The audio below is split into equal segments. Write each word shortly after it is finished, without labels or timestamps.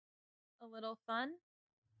A little fun,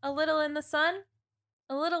 a little in the sun,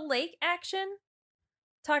 a little lake action.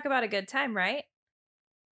 Talk about a good time, right?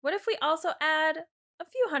 What if we also add a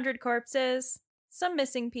few hundred corpses, some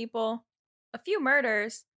missing people, a few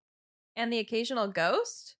murders, and the occasional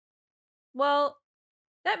ghost? Well,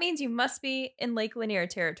 that means you must be in Lake Lanier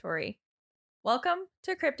territory. Welcome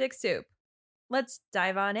to Cryptic Soup. Let's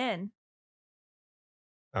dive on in.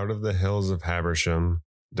 Out of the hills of Habersham,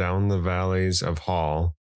 down the valleys of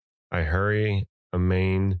Hall, I hurry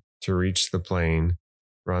amain to reach the plain,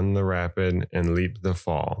 run the rapid and leap the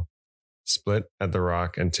fall, split at the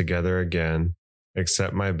rock and together again,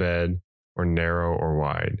 accept my bed, or narrow or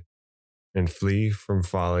wide, and flee from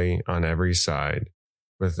folly on every side,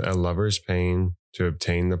 with a lover's pain to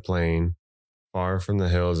obtain the plain, far from the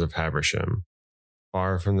hills of Habersham,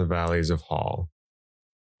 far from the valleys of Hall.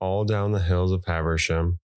 All down the hills of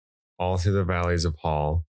Habersham, all through the valleys of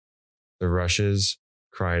Hall, the rushes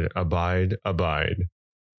cried, "Abide, abide."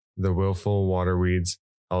 The willful waterweeds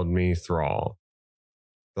held me thrall.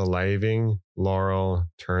 The laving laurel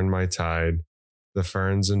turned my tide. The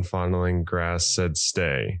ferns and fondling grass said,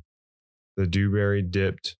 "Stay." The dewberry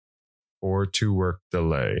dipped, for to work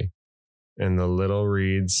delay, and the little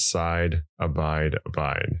reeds sighed, "Abide,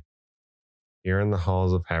 abide." Here in the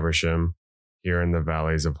halls of Habersham, here in the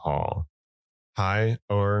valleys of Hall, high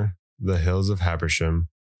o'er the hills of Habersham,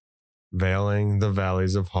 veiling the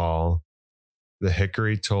valleys of Hall, the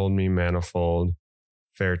hickory told me manifold,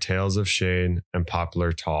 fair tales of shade and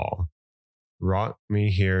poplar tall, wrought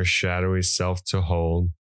me here shadowy self to hold,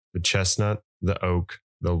 the chestnut, the oak,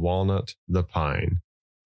 the walnut, the pine,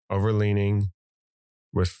 overleaning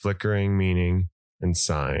with flickering meaning and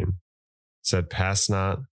sign, said, "Pass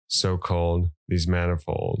not so cold these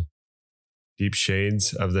manifold, deep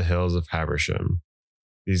shades of the hills of Habersham,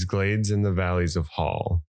 these glades in the valleys of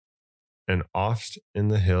Hall." And oft in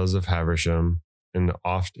the hills of Habersham, and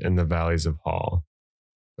oft in the valleys of Hall,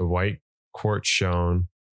 the white quartz shone,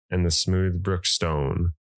 and the smooth brook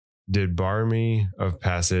stone did bar me of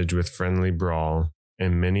passage with friendly brawl,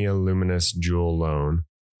 and many a luminous jewel lone,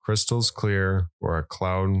 crystals clear, or a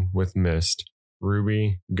cloud with mist,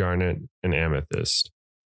 ruby, garnet, and amethyst,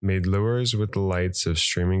 made lures with the lights of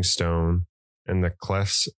streaming stone, and the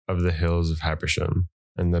clefts of the hills of Habersham,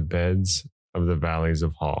 and the beds of the valleys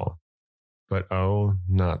of Hall. But oh,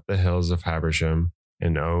 not the hills of Habersham,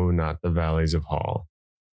 and oh, not the valleys of Hall.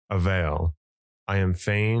 Avail, I am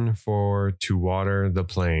fain for to water the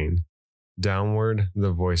plain. Downward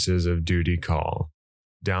the voices of duty call,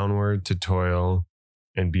 downward to toil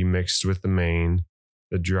and be mixed with the main.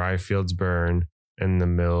 The dry fields burn, and the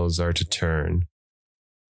mills are to turn,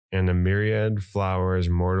 and a myriad flowers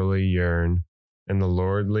mortally yearn, and the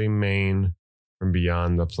lordly main from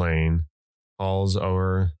beyond the plain calls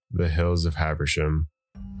o'er the hills of Habersham,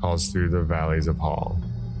 calls through the valleys of Hall.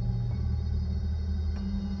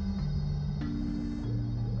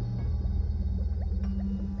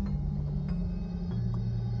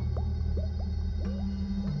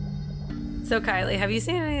 So Kylie, have you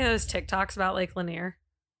seen any of those TikToks about Lake Lanier?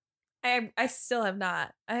 I still have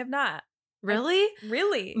not. I have not. Really?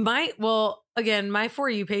 Really? My For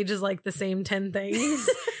You page is like the same 10 things.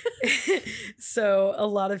 So a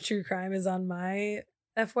lot of true crime is on my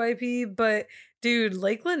FYP, but dude,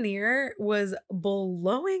 Lake Lanier was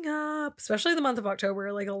blowing up, especially the month of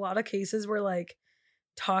October. Like a lot of cases were like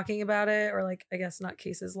talking about it, or like, I guess not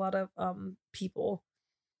cases, a lot of people.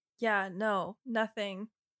 Yeah, no, nothing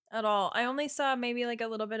at all. I only saw maybe like a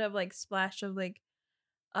little bit of like splash of like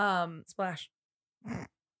Splash. like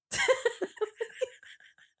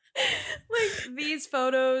these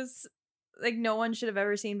photos like no one should have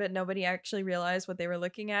ever seen, but nobody actually realized what they were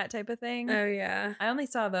looking at type of thing. Oh yeah. I only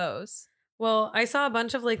saw those. Well, I saw a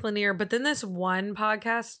bunch of Lake Lanier, but then this one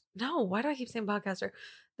podcast, why do I keep saying podcaster?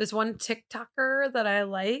 This one TikToker that I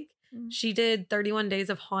like, she did 31 days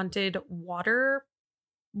of haunted waterways,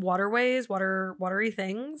 watery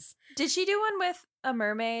things. Did she do one with a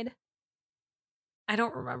mermaid? I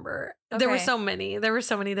don't remember. Okay. There were so many. There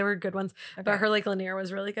were good ones. Okay. But her Lake Lanier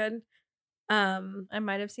was really good. I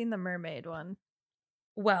might have seen the mermaid one.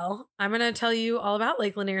 Well, I'm going to tell you all about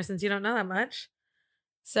Lake Lanier since you don't know that much.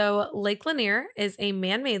 So Lake Lanier is a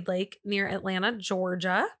man-made lake near Atlanta,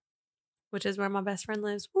 Georgia, which is where my best friend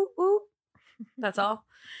lives. Woo, woo. That's all.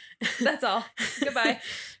 That's all. Goodbye.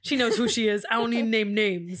 She knows who she is. I don't need to name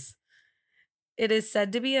names. It is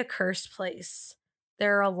said to be a cursed place.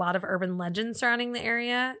 There are a lot of urban legends surrounding the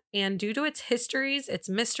area, and due to its histories, its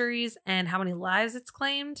mysteries, and how many lives it's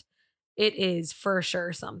claimed, it is for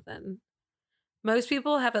sure something. Most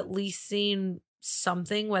people have at least seen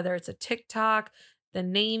something, whether it's a TikTok, the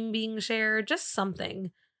name being shared, just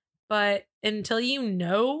something. But until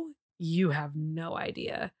you have no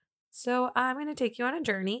idea. So I'm going to take you on a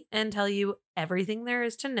journey and tell you everything there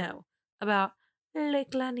is to know about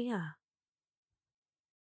Lake Lanier.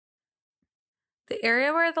 The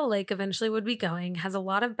area where the lake eventually would be going has a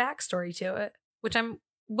lot of backstory to it, which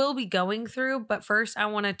will be going through, but first I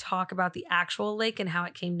want to talk about the actual lake and how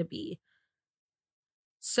it came to be.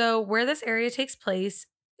 So where this area takes place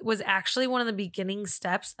was actually one of the beginning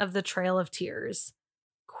steps of the Trail of Tears.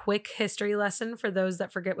 Quick history lesson for those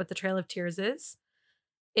that forget what the Trail of Tears is.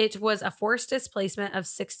 It was a forced displacement of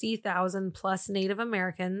 60,000 plus Native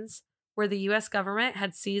Americans where the U.S. government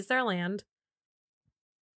had seized their land,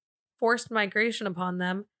 forced migration upon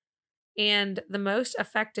them, and the most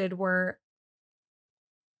affected were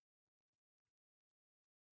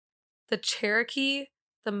the Cherokee,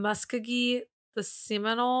 the Muskogee, the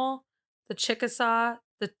Seminole, the Chickasaw,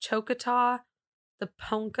 the Choctaw, the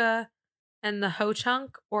Ponca, and the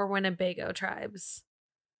Ho-Chunk or Winnebago tribes.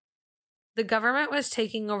 The government was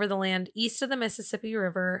taking over the land east of the Mississippi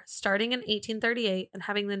River starting in 1838 and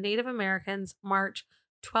having the Native Americans march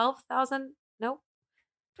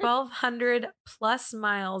 1,200 plus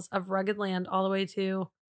miles of rugged land all the way to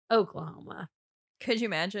Oklahoma. Could you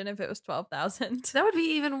imagine if it was 12,000? That would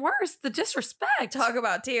be even worse. The disrespect. Talk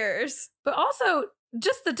about tears. But also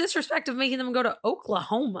just the disrespect of making them go to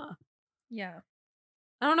Oklahoma. Yeah.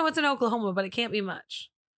 I don't know what's in Oklahoma, but it can't be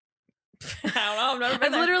much. I don't know.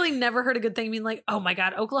 I've literally never heard a good thing being like, oh my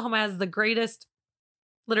God, Oklahoma has the greatest,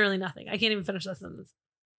 literally nothing. I can't even finish that sentence.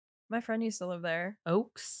 My friend used to live there.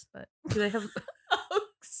 Oaks? But do they have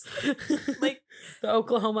oaks? Like the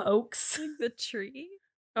Oklahoma Oaks? Like the tree?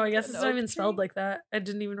 Oh, I guess An it's not even oak spelled tree? like that. I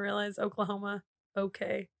didn't even realize Oklahoma.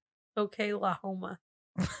 Okay. Lahoma.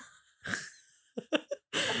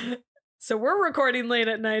 So we're recording late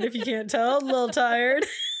at night if you can't tell. A little tired.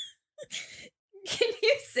 Can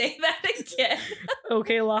you say that again?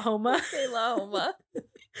 Lahoma. Lahoma.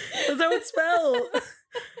 That's how it's spelled.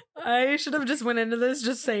 I should have just went into this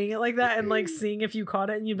just saying it like that and like seeing if you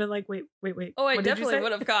caught it and you'd been like, wait. Oh, I what did you definitely say?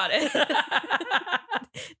 would have caught it.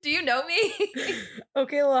 Do you know me?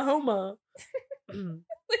 Lahoma.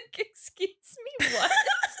 Like, excuse me,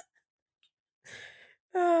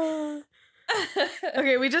 what?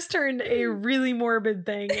 Okay, we just turned a really morbid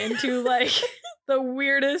thing into like the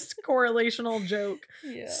weirdest correlational joke.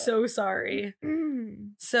 Yeah. So sorry.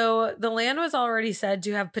 So the land was already said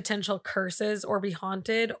to have potential curses or be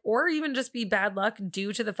haunted or even just be bad luck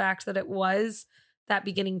due to the fact that it was that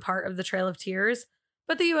beginning part of the Trail of Tears.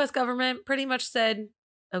 But the US government pretty much said,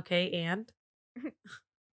 okay, and?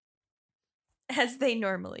 As they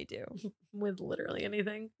normally do. With literally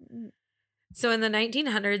anything. So in the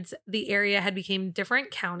 1900s, the area had become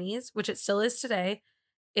different counties, which it still is today.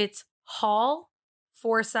 It's Hall,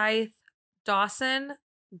 Forsyth, Dawson,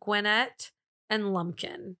 Gwinnett, and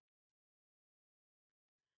Lumpkin.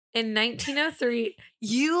 In 1903,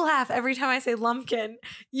 you laugh every time I say Lumpkin.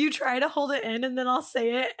 You try to hold it in and then I'll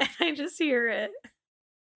say it and I just hear it.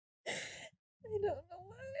 I don't know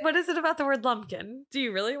why. What is it about the word lumpkin? Do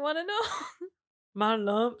you really want to know? My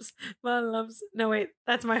lumps, my lumps. No, wait,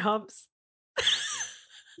 that's my humps.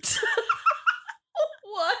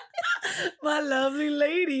 What? My lovely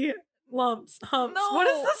lady. Lumps, humps. No. What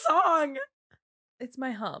is the song? It's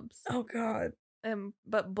my humps. Oh, God.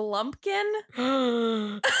 But Blumpkin?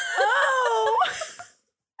 Oh!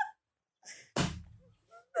 That's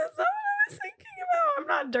not what I was thinking about. I'm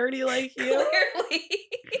not dirty like you. Clearly.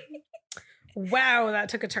 Wow, that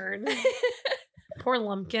took a turn. Poor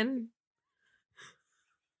Lumpkin.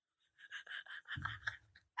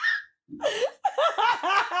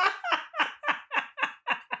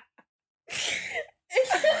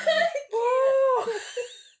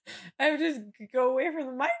 I have to just go away from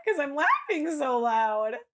the mic because I'm laughing so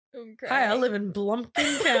loud. Okay. Hi, I live in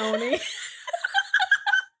Blumpkin County.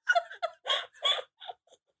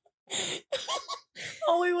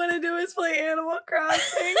 All we want to do is play Animal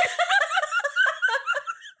Crossing.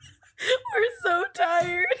 We're so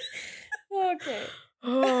tired. Okay.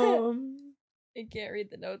 I can't read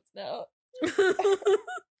the notes now.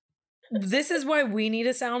 This is why we need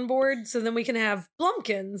a soundboard, so then we can have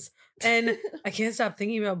Blumpkins. And I can't stop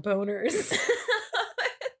thinking about boners.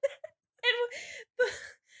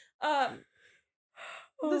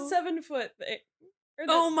 The 7 foot thing. Or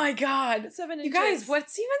the Oh my God. 7 inches. You guys,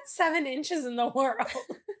 what's even 7 inches in the world?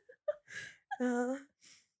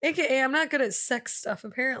 AKA, I'm not good at sex stuff,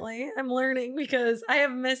 apparently. I'm learning because I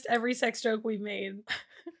have missed every sex joke we've made.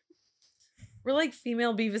 We're like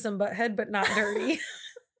female Beavis and Butthead, but not dirty.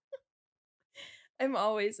 I'm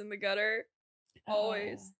always in the gutter.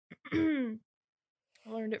 Always. I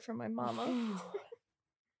learned it from my mama.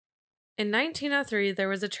 In 1903, there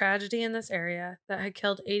was a tragedy in this area that had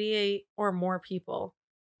killed 88 or more people.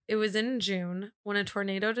 It was in June when a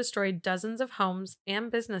tornado destroyed dozens of homes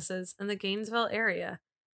and businesses in the Gainesville area.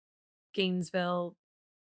 Gainesville,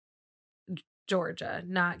 Georgia,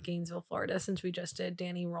 not Gainesville, Florida, since we just did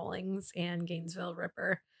Danny Rawlings and Gainesville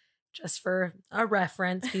Ripper. Just for a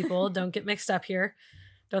reference, people, don't get mixed up here.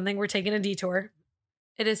 Don't think we're taking a detour.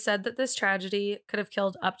 It is said that this tragedy could have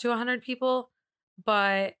killed up to 100 people,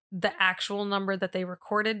 but the actual number that they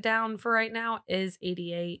recorded down for right now is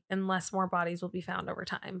 88, unless more bodies will be found over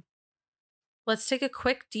time. Let's take a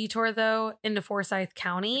quick detour, though, into Forsyth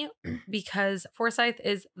County, because Forsyth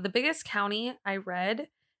is the biggest county I read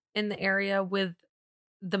in the area with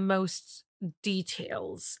the most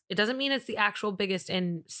details. It doesn't mean it's the actual biggest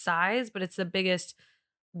in size, but it's the biggest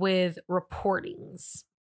with reportings.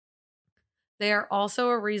 They are also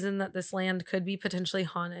a reason that this land could be potentially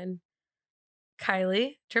haunted.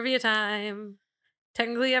 Kylie, trivia time.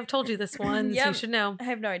 Technically, I've told you this one, so you should know. I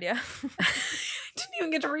have no idea. Didn't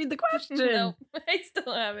even get to read the question. No, I still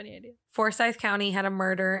don't have any idea. Forsyth County had a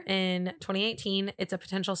murder in 2018. It's a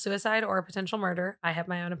potential suicide or a potential murder. I have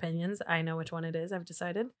my own opinions. I know which one it is. I've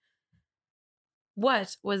decided.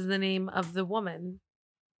 What was the name of the woman?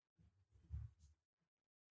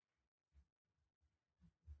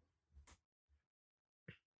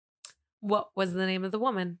 What was the name of the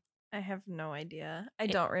woman? I have no idea. I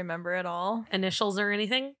don't remember at all. Initials or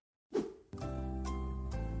anything?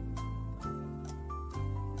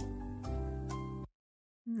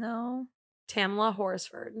 No. Tamla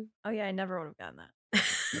Horsford. Oh, yeah, I never would have gotten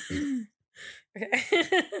that.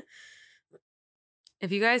 Okay.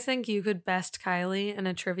 If you guys think you could best Kylie in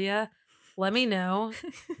a trivia, let me know.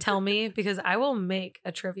 Tell me, because I will make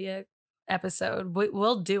a trivia episode.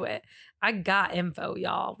 We'll do it. I got info,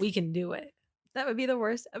 y'all. We can do it. That would be the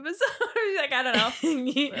worst episode. Like, I don't know.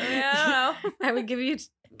 I don't know. I would give you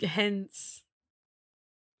hints.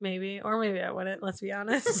 Maybe. Or maybe I wouldn't. Let's be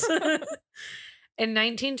honest. In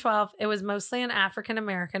 1912, it was mostly an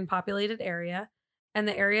African-American populated area, and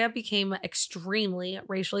the area became extremely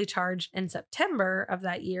racially charged in September of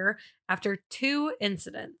that year after 2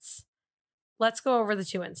 incidents. Let's go over the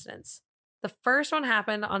 2 incidents. The first one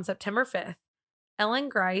happened on September 5th. Ellen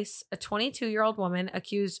Grice, a 22-year-old woman,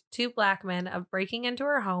 accused 2 black men of breaking into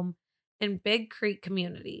her home in Big Creek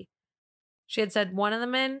community. She had said one of the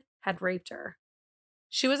men had raped her.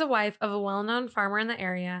 She was a wife of a well-known farmer in the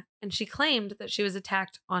area, and she claimed that she was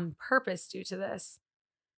attacked on purpose due to this.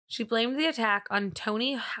 She blamed the attack on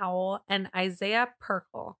Tony Howell and Isaiah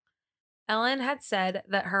Perkle. Ellen had said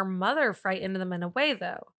that her mother frightened the men away,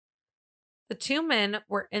 though. The 2 men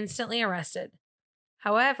were instantly arrested.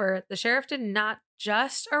 However, the sheriff did not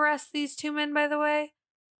just arrest these 2 men, by the way.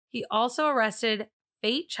 He also arrested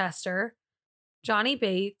Fate Chester, Johnny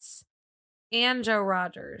Bates, and Joe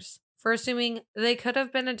Rogers for assuming they could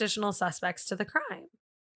have been additional suspects to the crime.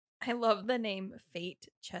 I love the name Fate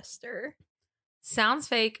Chester. Sounds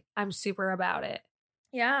fake. I'm super about it.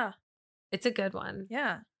 Yeah. It's a good one.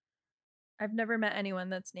 Yeah. I've never met anyone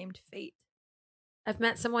that's named Fate. I've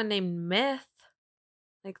met someone named Myth.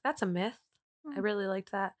 Like, that's a myth. I really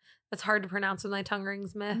liked that. That's hard to pronounce when my tongue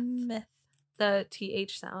rings. Myth. The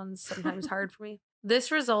TH sounds sometimes hard for me.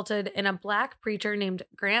 This resulted in a black preacher named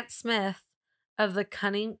Grant Smith of the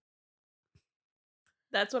Cunning.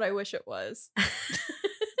 That's what I wish it was.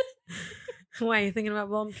 Why are you thinking about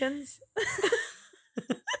Blumpkins?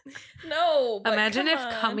 No. But imagine if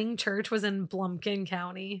Cumming Church was in Blumpkin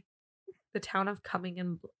County. The town of Cumming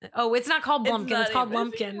and oh, it's not called Blumpkin. It's called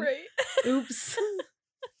Lumpkin. Right. Oops.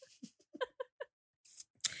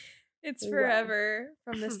 It's forever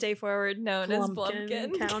from this day forward known as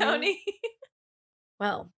Blumpkin County.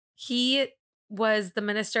 Well, he was the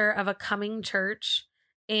minister of a Cumming church,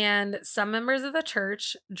 and some members of the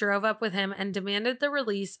church drove up with him and demanded the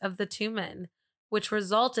release of the 2 men, which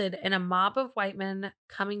resulted in a mob of white men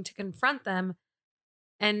coming to confront them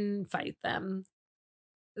and fight them.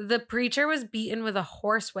 The preacher was beaten with a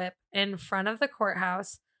horsewhip in front of the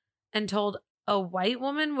courthouse and told a white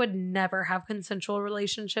woman would never have consensual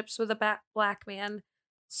relationships with a black man.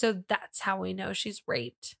 So that's how we know she's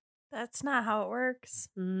raped. That's not how it works.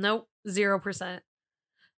 Nope, 0%.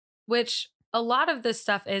 Which a lot of this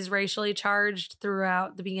stuff is racially charged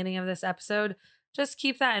throughout the beginning of this episode. Just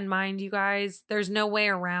keep that in mind, you guys. There's no way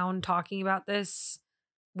around talking about this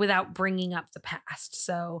without bringing up the past.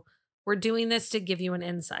 So we're doing this to give you an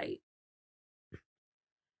insight.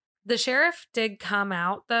 The sheriff did come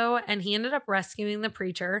out, though, and he ended up rescuing the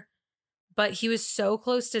preacher, but he was so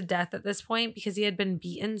close to death at this point because he had been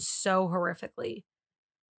beaten so horrifically.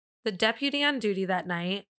 The deputy on duty that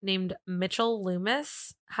night, named Mitchell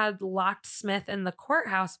Loomis, had locked Smith in the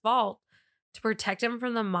courthouse vault to protect him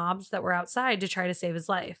from the mobs that were outside to try to save his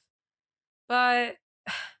life. But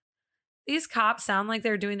these cops sound like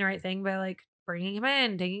they're doing the right thing by like bringing him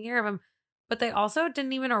in, taking care of him. But they also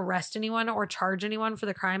didn't even arrest anyone or charge anyone for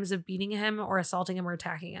the crimes of beating him or assaulting him or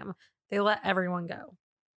attacking him. They let everyone go.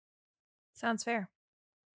 Sounds fair.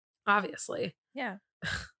 Obviously. Yeah.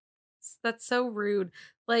 That's so rude.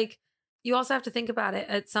 Like, you also have to think about it.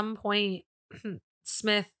 At some point,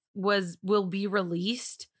 Smith will be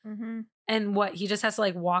released. Mm-hmm. And what, he just has to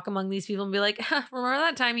like walk among these people and be like, remember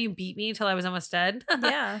that time you beat me till I was almost dead?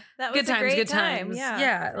 Yeah. That was good times, a great good time. times. Yeah.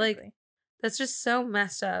 Yeah. Like, exactly. that's just so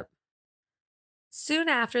messed up. Soon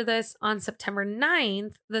after this, on September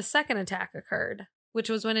 9th, the second attack occurred, which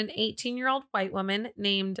was when an 18-year-old white woman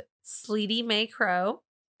named Sleety Mae Crow.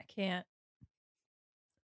 I can't.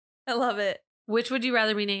 I love it. Which would you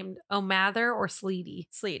rather be named, O'Mather or Sleety?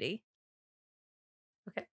 Sleety.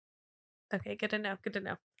 Okay, good to know. Good to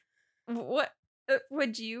know. What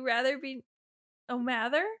would you rather be?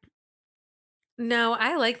 O'Mather? No,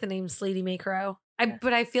 I like the name Sleety Mae Crow.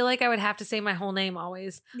 But I feel like I would have to say my whole name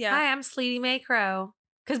always. Yeah. Hi, I'm Sleety Mae Crow.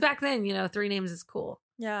 Because back then, 3 names is cool.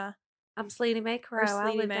 Yeah. I'm Sleety Mae Crow. I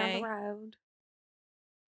Sleety live Mae. down the road.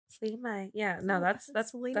 Sleety Mae. Yeah, no, that's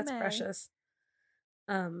Sleety Mae. precious.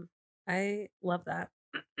 I love that.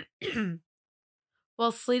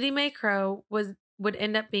 Well, Sleety Mae Crow would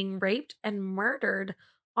end up being raped and murdered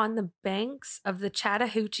on the banks of the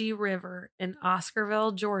Chattahoochee River in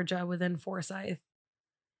Oscarville, Georgia, within Forsyth.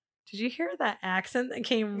 Did you hear that accent that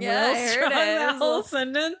came real I heard strong it. that whole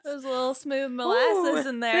sentence? There's a little smooth molasses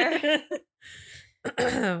in there.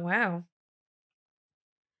 Wow.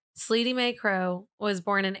 Sleety Mae Crow was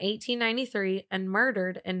born in 1893 and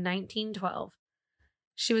murdered in 1912.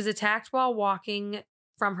 She was attacked while walking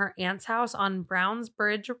from her aunt's house on Browns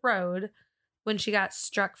Bridge Road when she got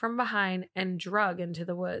struck from behind and drug into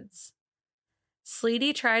the woods.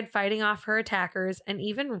 Sleety tried fighting off her attackers and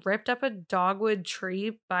even ripped up a dogwood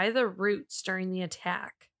tree by the roots during the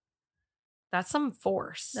attack. That's some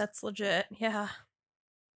force. That's legit. Yeah.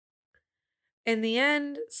 In the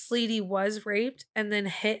end, Sleety was raped and then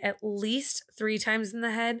hit at least 3 times in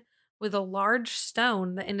the head with a large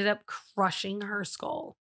stone that ended up crushing her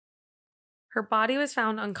skull. Her body was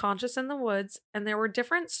found unconscious in the woods, and there were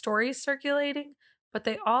different stories circulating, but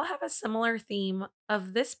they all have a similar theme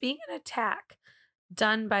of this being an attack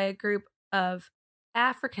done by a group of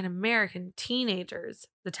African American teenagers,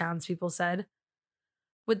 the townspeople said.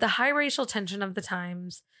 With the high racial tension of the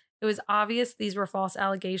times, it was obvious these were false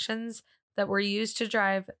allegations that were used to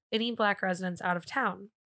drive any Black residents out of town.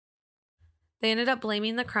 They ended up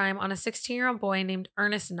blaming the crime on a 16-year-old boy named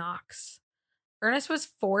Ernest Knox. Ernest was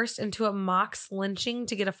forced into a mock lynching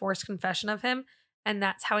to get a forced confession of him, and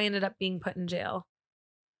that's how he ended up being put in jail.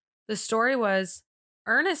 The story was,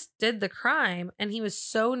 Ernest did the crime, and he was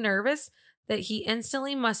so nervous that he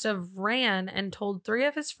instantly must have ran and told 3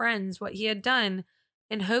 of his friends what he had done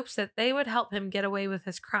in hopes that they would help him get away with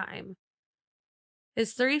his crime.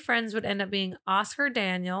 His 3 friends would end up being Oscar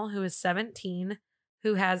Daniel, who is 17,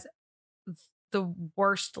 who has the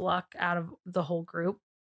worst luck out of the whole group.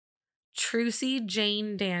 Trucy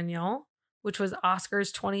Jane Daniel, which was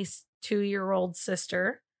Oscar's 22-year-old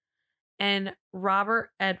sister. And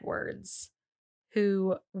Robert Edwards,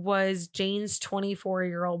 who was Jane's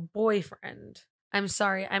 24-year-old boyfriend. I'm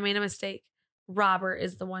sorry, I made a mistake. Robert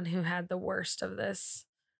is the one who had the worst of this.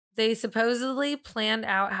 They supposedly planned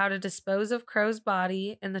out how to dispose of Crow's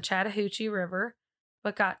body in the Chattahoochee River,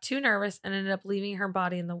 but got too nervous and ended up leaving her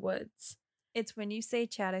body in the woods. It's when you say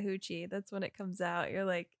Chattahoochee, that's when it comes out. You're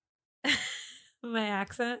like, my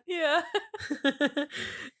accent? Yeah.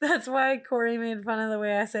 That's why Corey made fun of the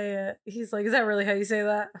way I say it. He's like, is that really how you say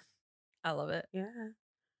that? I love it. Yeah.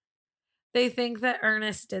 They think that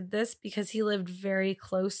Ernest did this because he lived very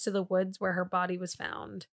close to the woods where her body was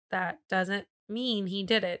found. That doesn't mean he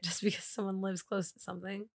did it just because someone lives close to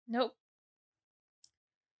something. Nope.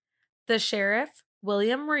 The sheriff,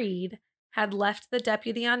 William Reed, had left the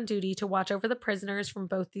deputy on duty to watch over the prisoners from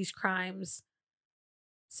both these crimes.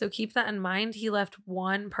 So keep that in mind. He left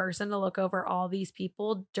one person to look over all these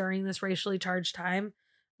people during this racially charged time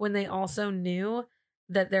when they also knew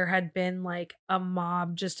that there had been like a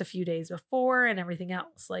mob just a few days before and everything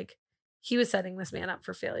else. Like, he was setting this man up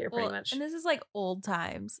for failure pretty much. And this is like old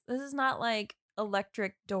times. This is not like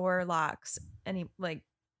electric door locks. It's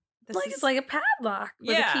like a padlock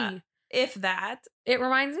with a key. If that. It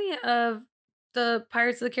reminds me of the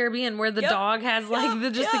Pirates of the Caribbean where the dog has like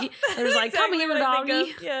the key. There's like, come here,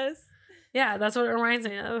 doggy. Yes. Yeah, that's what it reminds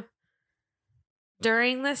me of.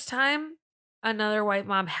 During this time, another white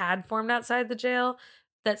mob had formed outside the jail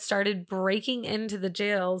that started breaking into the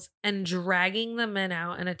jails and dragging the men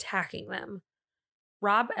out and attacking them.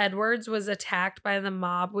 Rob Edwards was attacked by the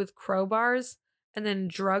mob with crowbars and then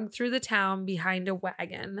dragged through the town behind a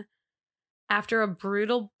wagon. After a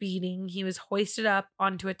brutal beating, he was hoisted up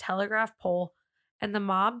onto a telegraph pole, and the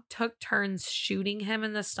mob took turns shooting him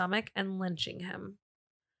in the stomach and lynching him.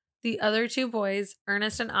 The other two boys,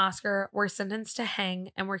 Ernest and Oscar, were sentenced to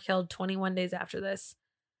hang and were killed 21 days after this.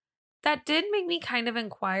 That did make me kind of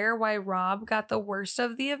inquire why Rob got the worst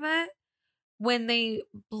of the event when they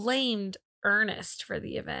blamed Ernest for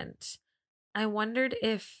the event. I wondered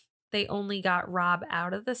if they only got Rob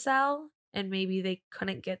out of the cell and maybe they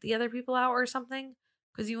couldn't get the other people out or something,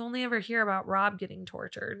 because you only ever hear about Rob getting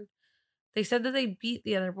tortured. They said that they beat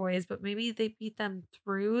the other boys, but maybe they beat them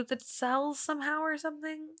through the cells somehow or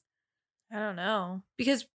something. I don't know.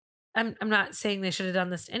 Because I'm not saying they should have done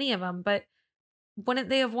this to any of them, but wouldn't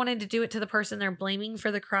they have wanted to do it to the person they're blaming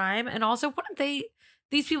for the crime? And also, wouldn't they,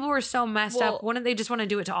 these people were so messed up, wouldn't they just want to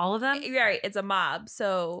do it to all of them? Right, it's a mob,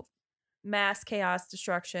 so mass chaos,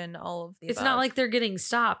 destruction, all of the It's above. not like they're getting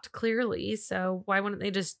stopped, clearly, so why wouldn't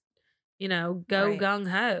they just, go Right.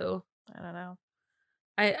 gung-ho? I don't know.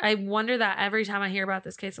 I wonder that every time I hear about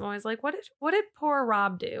this case. I'm always like, what did poor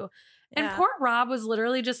Rob do? And Yeah. poor Rob was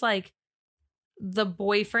literally just like the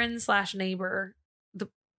boyfriend / neighbor.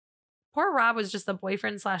 Poor Rob was just the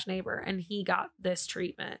boyfriend / neighbor, and he got this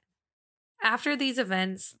treatment. After these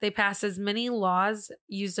events, they passed as many laws,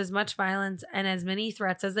 used as much violence, and as many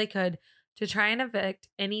threats as they could to try and evict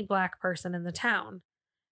any black person in the town.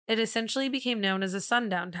 It essentially became known as a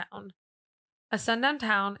sundown town. A sundown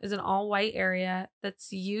town is an all-white area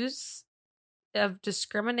that's use of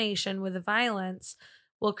discrimination with violence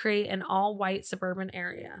will create an all-white suburban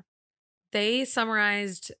area. They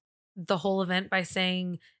summarized the whole event by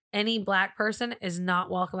saying any black person is not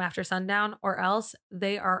welcome after sundown, or else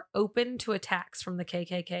they are open to attacks from the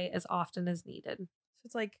KKK as often as needed. So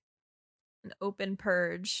it's like an open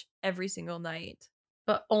purge every single night.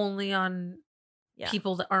 But only on Yeah.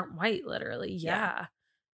 people that aren't white, literally. Yeah.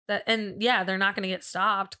 They're not going to get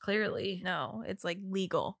stopped, clearly. No, it's like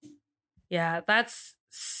legal. Yeah, that's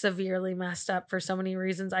severely messed up for so many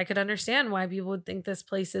reasons. I could understand why people would think this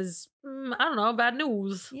place is, I don't know, bad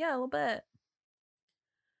news. Yeah, a little bit.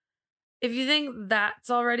 If you think that's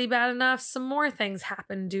already bad enough, some more things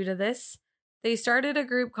happened due to this. They started a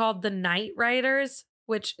group called the Night Riders,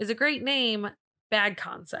 which is a great name, bad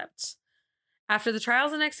concept. After the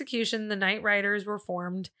trials and execution, the Night Riders were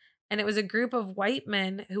formed, and it was a group of white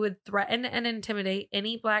men who would threaten and intimidate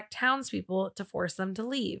any black townspeople to force them to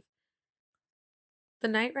leave. The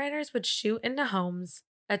Night Riders would shoot into homes,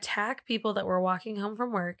 attack people that were walking home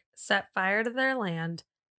from work, set fire to their land,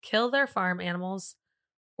 kill their farm animals,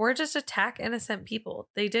 or just attack innocent people.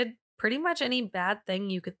 They did pretty much any bad thing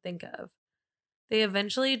you could think of. They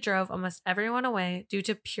eventually drove almost everyone away due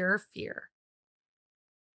to pure fear.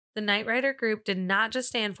 The Night Rider group did not just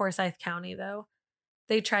stay in Forsyth County, though.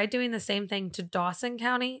 They tried doing the same thing to Dawson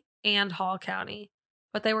County and Hall County,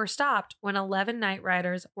 but they were stopped when 11 Night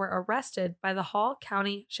Riders were arrested by the Hall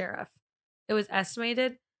County Sheriff. It was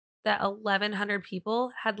estimated that 1,100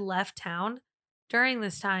 people had left town during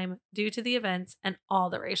this time due to the events and all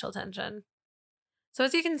the racial tension. So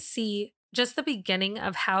as you can see, just the beginning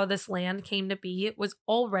of how this land came to be was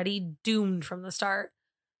already doomed from the start.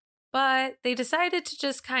 But they decided to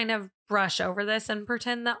just kind of brush over this and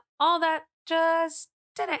pretend that all that just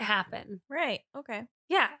didn't happen. Right. Okay.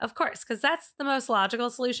 Yeah, of course, because that's the most logical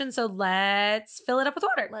solution. So let's fill it up with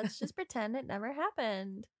water. Let's just pretend it never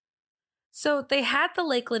happened. So they had the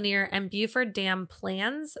Lake Lanier and Buford Dam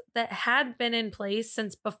plans that had been in place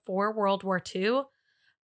since before World War II.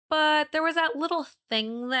 But there was that little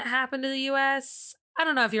thing that happened to the U.S. I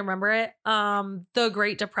don't know if you remember it. The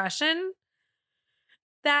Great Depression.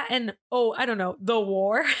 That and, the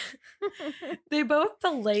war. They both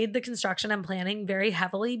delayed the construction and planning very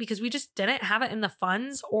heavily because we just didn't have it in the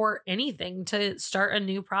funds or anything to start a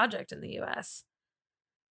new project in the U.S.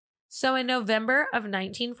 So in November of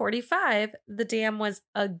 1945, the dam was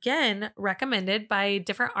again recommended by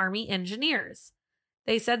different Army engineers.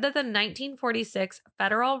 They said that the 1946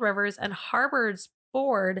 Federal Rivers and Harbors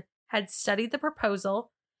Board had studied the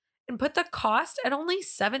proposal and put the cost at only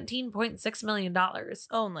 $17.6 million.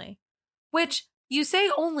 Only. Which, you say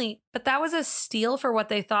only, but that was a steal for what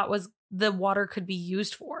they thought was the water could be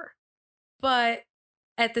used for. But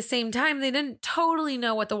at the same time, they didn't totally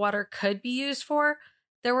know what the water could be used for.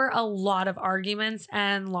 There were a lot of arguments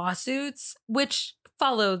and lawsuits, which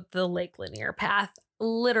followed the Lake Lanier path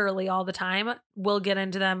literally all the time. We'll get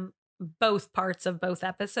into them both parts of both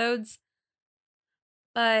episodes.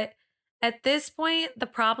 But at this point, the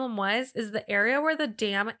problem is the area where the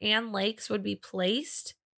dam and lakes would be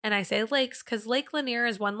placed. And I say lakes because Lake Lanier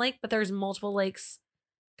is one lake, but there's multiple lakes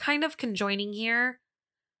kind of conjoining here.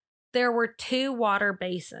 There were 2 water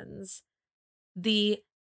basins. The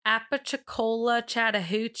Apalachicola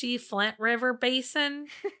Chattahoochee Flint River Basin.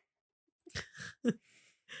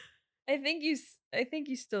 I think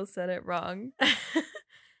you still said it wrong.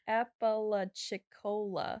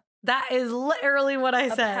 Apalachicola. That is literally what I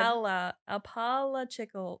said.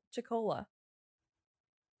 Apalachicola.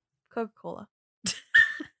 Coca-Cola.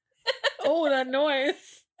 Oh, that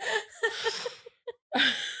noise.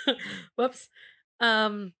 Whoops.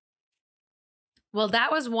 Well,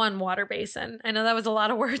 that was one water basin. I know that was a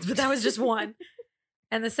lot of words, but that was just one.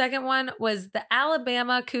 And the second one was the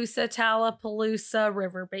Alabama Coosa Tallapoosa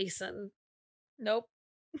River Basin. Nope.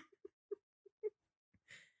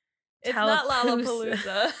 It's not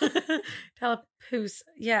Lollapalooza. Tallapoosa.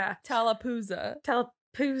 Yeah.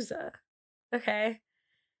 Tallapoosa. Okay.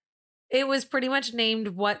 It was pretty much named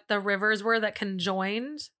what the rivers were that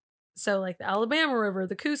conjoined. So like the Alabama River,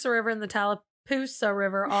 the Coosa River, and the Tallapoosa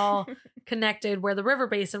River all connected where the river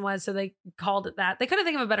basin was. So they called it that. They couldn't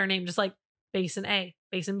think of a better name, just like Basin A,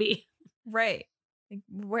 Basin B. Right. Like,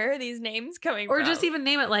 where are these names coming from? Or just even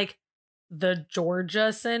name it like the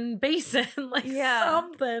Georgiason Basin, like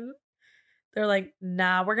something. They're like,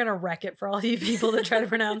 nah, we're going to wreck it for all you people that try to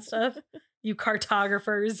pronounce stuff. You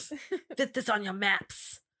cartographers. Fit this on your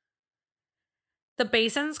maps. The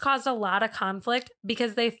basins caused a lot of conflict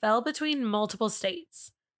because they fell between multiple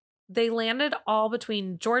states. They landed all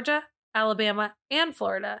between Georgia, Alabama, and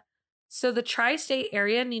Florida. So the tri-state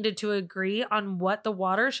area needed to agree on what the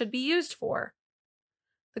water should be used for.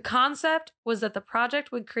 The concept was that the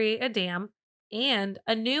project would create a dam and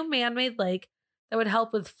a new man-made lake that would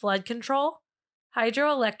help with flood control,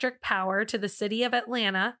 hydroelectric power to the city of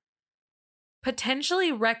Atlanta,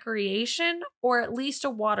 potentially recreation or at least a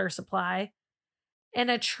water supply, an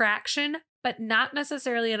attraction, but not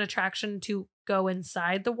necessarily an attraction to go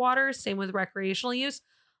inside the water. Same with recreational use.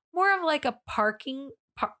 More of like a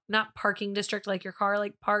not parking district like your car,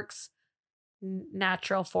 like parks,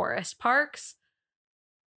 natural forest parks,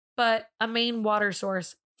 but a main water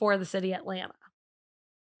source for the city Atlanta.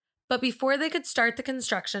 But before they could start the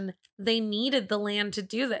construction, they needed the land to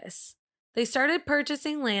do this. They started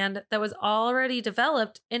purchasing land that was already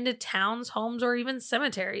developed into towns, homes, or even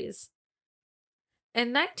cemeteries.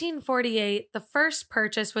 In 1948, the first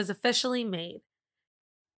purchase was officially made.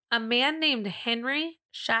 A man named Henry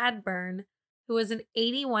Shadburn, who was an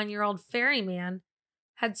 81-year-old ferryman,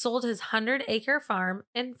 had sold his 100-acre farm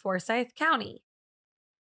in Forsyth County.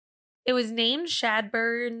 It was named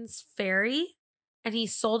Shadburn's Ferry, and he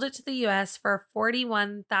sold it to the U.S. for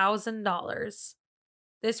 $41,000.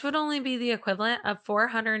 This would only be the equivalent of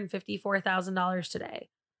 $454,000 today,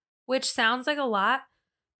 which sounds like a lot,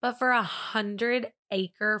 but for a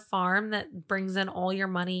 100-acre farm that brings in all your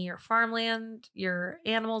money, your farmland, your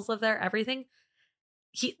animals live there, everything,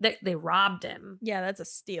 they robbed him. Yeah, that's a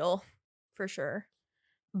steal for sure.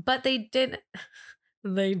 But they did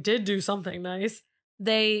do something nice.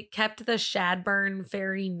 They kept the Shadburn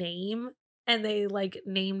Ferry name, and they like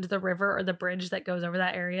named the river or the bridge that goes over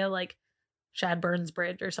that area like Shadburn's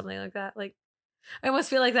Bridge or something like that. Like, I almost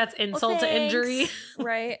feel like that's insult to injury.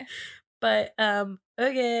 Right. But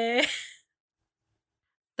okay.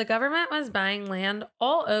 The government was buying land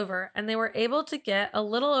all over, and they were able to get a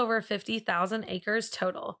little over 50,000 acres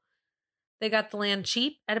total. They got the land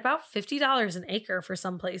cheap at about $50 an acre for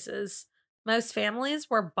some places. Most families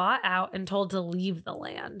were bought out and told to leave the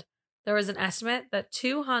land. There was an estimate that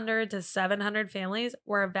 200 to 700 families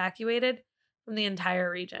were evacuated from the entire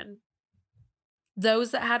region. Those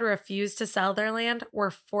that had refused to sell their land were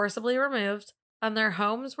forcibly removed, and their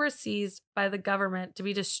homes were seized by the government to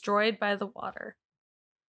be destroyed by the water.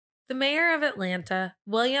 The mayor of Atlanta,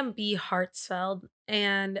 William B. Hartsfield,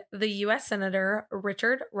 and the U.S. Senator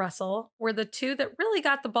Richard Russell were the two that really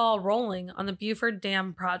got the ball rolling on the Buford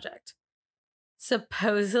Dam project.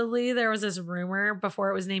 Supposedly, there was this rumor before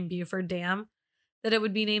it was named Buford Dam that it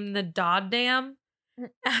would be named the Dodd Dam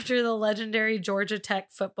after the legendary Georgia Tech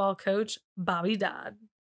football coach, Bobby Dodd.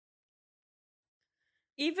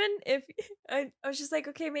 Even if I was just like,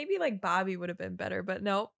 okay, maybe like Bobby would have been better, but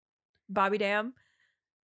no, Bobby Dam.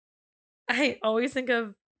 I always think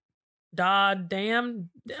of Dodd Dam,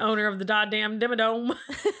 owner of the Dodd Dam Dimmadome,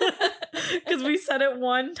 because we said it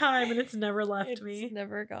one time and it's never left me. It's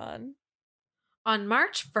never gone. On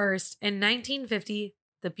March 1st in 1950,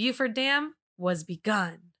 the Buford Dam was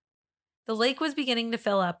begun. The lake was beginning to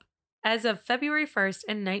fill up, as of February 1st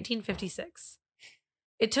in 1956.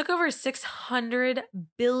 It took over 600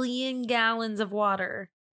 billion gallons of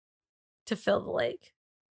water to fill the lake.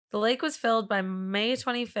 The lake was filled by May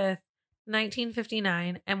 25th,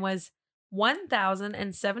 1959, and was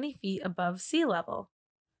 1,070 feet above sea level.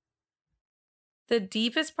 The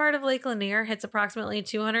deepest part of Lake Lanier hits approximately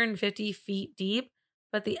 250 feet deep,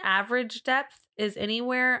 but the average depth is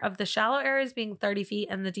anywhere of the shallow areas being 30 feet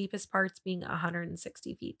and the deepest parts being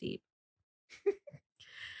 160 feet deep.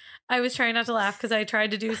 I was trying not to laugh because I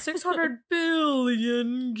tried to do 600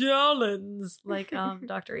 billion gallons like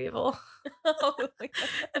Dr. Evil. Oh my God.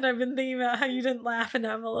 And I've been thinking about how you didn't laugh and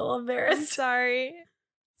I'm a little I'm embarrassed. sorry.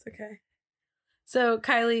 It's okay. So,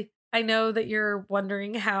 Kylie, I know that you're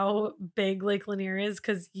wondering how big Lake Lanier is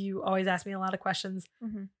because you always ask me a lot of questions.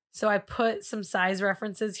 Mhm. So I put some size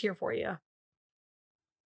references here for you.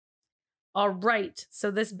 All right.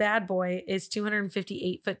 So this bad boy is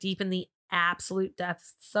 258 foot deep in the absolute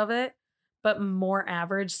depths of it, but more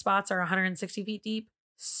average spots are 160 feet deep.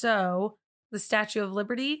 So the Statue of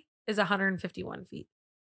Liberty is 151 feet.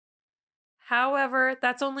 However,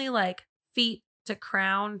 that's only like feet to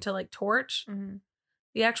crown to like torch. Mhm.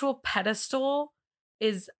 The actual pedestal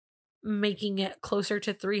is making it closer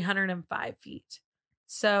to 305 feet.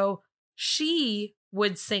 So she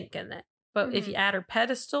would sink in it. But if you add her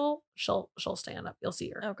pedestal, she'll stand up. You'll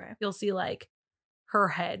see her. Okay. You'll see like her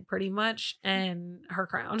head pretty much and her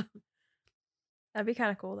crown. That'd be kind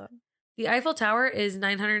of cool though. The Eiffel Tower is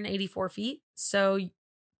 984 feet. So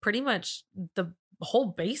pretty much the whole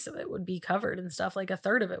base of it would be covered and stuff. Like a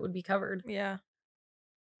third of it would be covered. Yeah.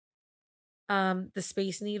 The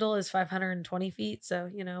Space Needle is 520 feet. So,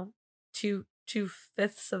 you know,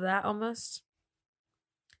 two-fifths of that almost.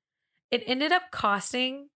 It ended up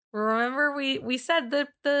costing, remember we said that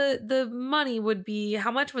the money would be,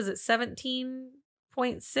 how much was it?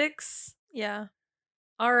 17.6? Yeah.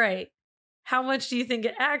 All right. How much do you think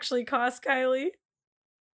it actually cost, Kylie?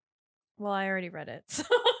 Well, I already read it. So.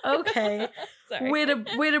 Okay. Sorry. Way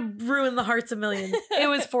to ruin the hearts of millions. It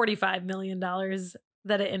was $45 million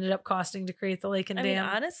that it ended up costing to create the lake and I mean, dam.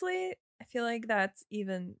 honestly, I feel like that's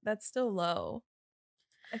still low.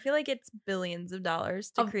 I feel like it's billions of dollars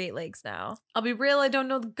to create lakes now. I'll be real, I don't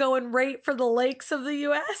know the going rate for the lakes of the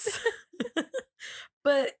US.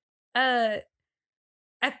 But I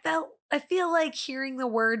feel like hearing the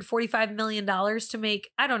word $45 million to make,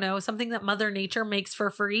 I don't know, something that Mother Nature makes for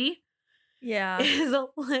free Yeah. is a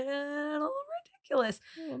little ridiculous.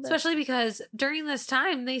 Especially because during this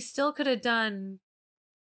time, they still could have done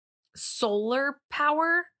solar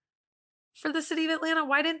power for the city of Atlanta.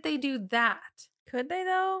 Why didn't they do that? Could they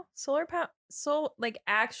though? Solar power, like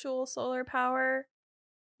actual solar power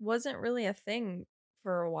wasn't really a thing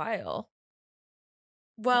for a while.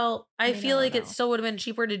 Well, I feel like it know. still would have been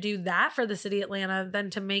cheaper to do that for the city of Atlanta than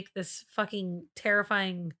to make this fucking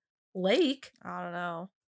terrifying lake. I don't know.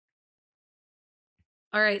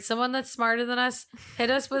 All right, someone that's smarter than us,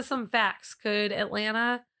 hit us with some facts. Could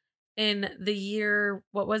Atlanta in the year,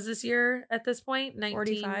 what was this year at this point?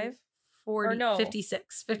 45? 40, Or no,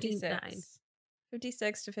 56, 59.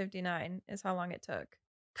 56 to 59 is how long it took.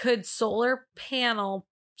 Could solar panels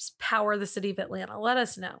power the city of Atlanta? Let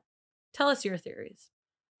us know. Tell us your theories.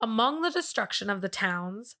 Among the destruction of the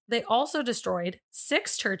towns, they also destroyed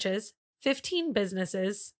 6 churches, 15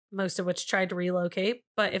 businesses, most of which tried to relocate,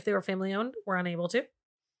 but if they were family owned, were unable to.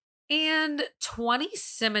 And 20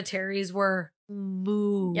 cemeteries were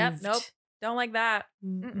moved. Yep. Nope. Don't like that.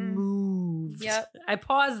 Moved. Yep. I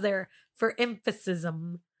paused there for emphasis.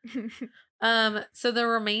 So the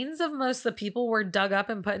remains of most of the people were dug up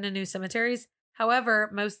and put into new cemeteries. However,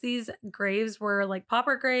 most of these graves were like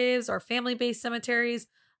pauper graves or family-based cemeteries,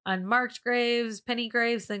 unmarked graves, penny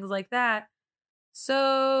graves, things like that.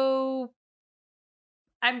 So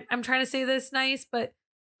I'm trying to say this nice, but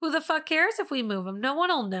who the fuck cares if we move them? No one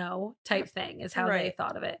will know type thing is how they Right.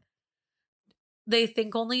 thought of it. They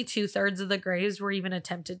think only 2/3 of the graves were even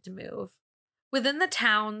attempted to move. Within the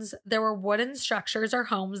towns, there were wooden structures or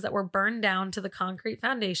homes that were burned down to the concrete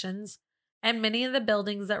foundations, and many of the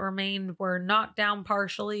buildings that remained were knocked down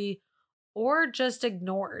partially or just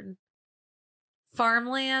ignored.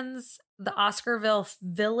 Farmlands, the Oscarville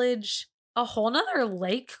Village, a whole nother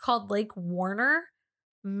lake called Lake Warner,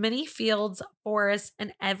 many fields, forests,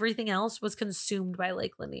 and everything else was consumed by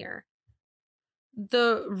Lake Lanier.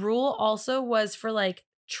 The rule also was for like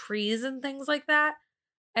trees and things like that,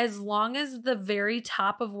 as long as the very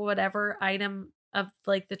top of whatever item of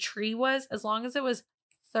like the tree was, as long as it was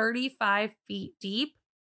 35 feet deep,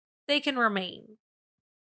 they can remain.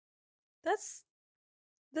 That's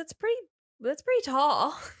pretty That's pretty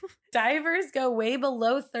tall. Divers go way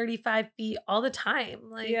below 35 feet all the time.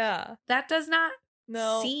 Like, yeah. that does not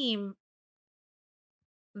No. seem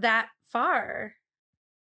that far.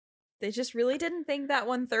 They just really didn't think that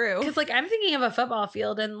one through. Because, like, I'm thinking of a football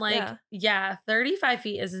field, and, like, Yeah. 35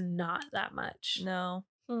 feet is not that much. No.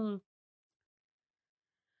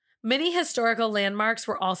 Many historical landmarks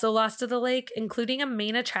were also lost to the lake, including a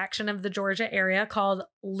main attraction of the Georgia area called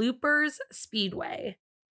Loopers Speedway.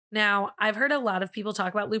 Now, I've heard a lot of people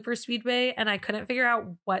talk about Loopers Speedway, and I couldn't figure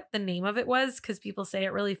out what the name of it was because people say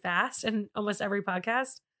it really fast in almost every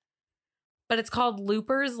podcast. But it's called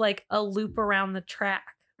Loopers, like a loop around the track,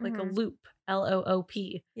 like a loop,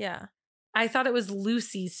 L-O-O-P. Yeah. I thought it was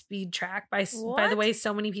Lucy's Speed Track by the What? way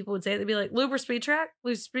so many people would say it. They'd be like, Looper Speed Track,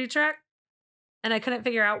 Lucy Speed Track. And I couldn't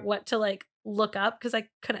figure out what to like look up because I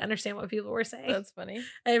couldn't understand what people were saying. That's funny.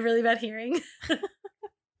 I have really bad hearing.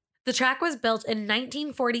 The track was built in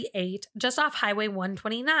 1948 just off Highway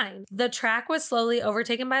 129. The track was slowly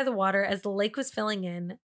overtaken by the water as the lake was filling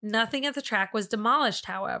in. Nothing at the track was demolished,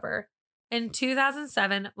 however. In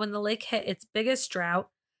 2007, when the lake hit its biggest drought,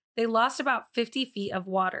 they lost about 50 feet of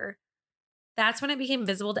water. That's when it became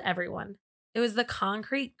visible to everyone. It was the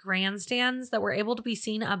concrete grandstands that were able to be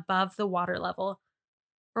seen above the water level,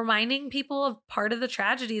 reminding people of part of the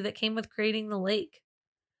tragedy that came with creating the lake.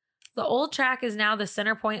 The old track is now the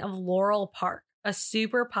center point of Laurel Park, a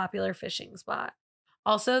super popular fishing spot.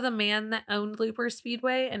 Also, the man that owned Looper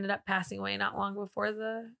Speedway ended up passing away not long before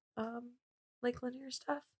the Lake Lanier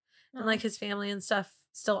stuff. And like his family and stuff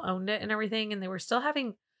still owned it and everything. And they were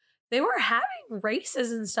having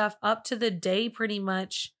races and stuff up to the day pretty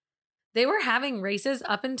much. They were having races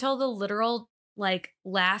up until the literal like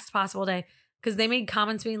last possible day. Because they made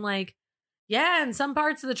comments being like, yeah, in some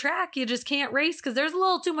parts of the track, you just can't race because there's a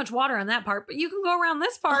little too much water on that part, but you can go around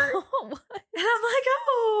this part. And I'm like,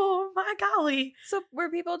 oh my golly. So were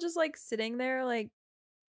people just like sitting there like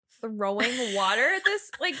throwing water at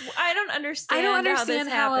this? Like, I don't understand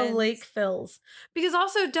how a lake fills. Because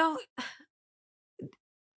also don't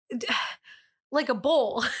like a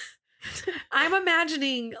bowl. I'm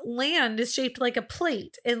imagining land is shaped like a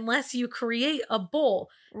plate unless you create a bowl.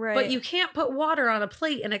 Right. But you can't put water on a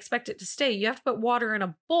plate and expect it to stay. You have to put water in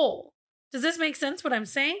a bowl. Does this make sense what I'm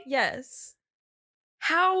saying? Yes.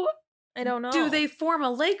 How I don't know. do they form a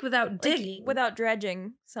lake without digging? Like, without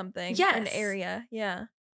dredging something. Yes. An area. Yeah.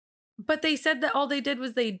 But they said that all they did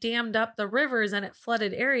was they dammed up the rivers and it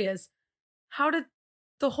flooded areas. How did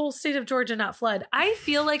the whole state of Georgia not flood? I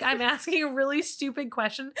feel like I'm asking a really stupid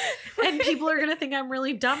question and people are going to think I'm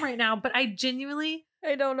really dumb right now, but I genuinely,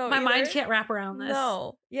 I don't know. my either. mind can't wrap around this.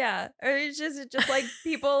 No. Yeah. Or it's just like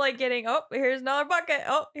people like getting, oh, here's another bucket.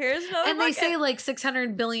 Oh, here's another and bucket. they say like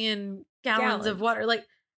 600 billion gallons of water. Like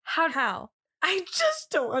how? I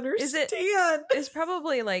just don't understand. It's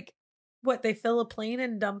probably like what, they fill a plane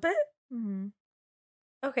and dump it? Mm-hmm.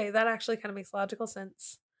 Okay, that actually kind of makes logical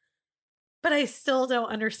sense. But I still don't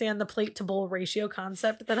understand the plate to bowl ratio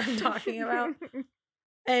concept that I'm talking about.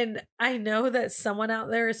 And I know that someone out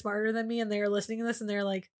there is smarter than me and they're listening to this and they're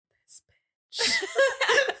like, this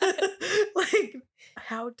bitch. Like,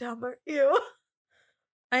 how dumb are you?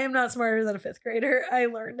 I am not smarter than a 5th grader. I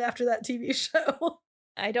learned after that TV show.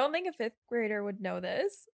 I don't think a 5th grader would know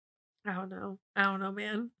this. I don't know,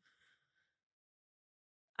 man.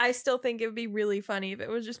 I still think it would be really funny if it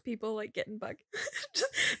was just people like getting buckets.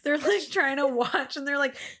 They're like trying to watch and they're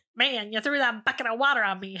like, man, you threw that bucket of water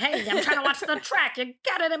on me. Hey, I'm trying to watch the track. You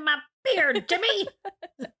got it in my beard, Jimmy.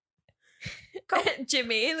 Go.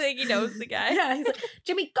 Jimmy, like he knows the guy. Yeah, he's like,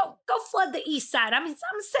 Jimmy, go flood the east side. I'm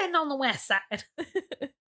sitting on the west side.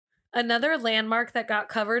 Another landmark that got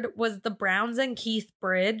covered was the Browns and Keith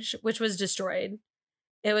Bridge, which was destroyed.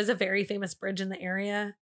 It was a very famous bridge in the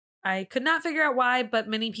area. I could not figure out why, but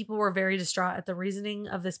many people were very distraught at the reasoning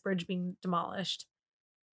of this bridge being demolished.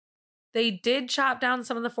 They did chop down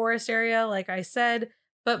some of the forest area, like I said,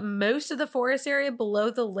 but most of the forest area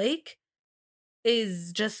below the lake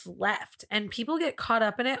is just left, and people get caught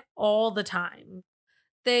up in it all the time.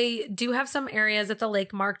 They do have some areas at the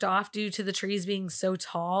lake marked off due to the trees being so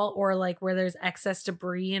tall, or like where there's excess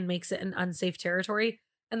debris and makes it an unsafe territory.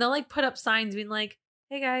 And they'll like put up signs being like,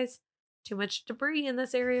 hey guys, too much debris in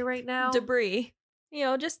this area right now. Debris. You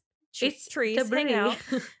know, just it's trees. debris. Hang out.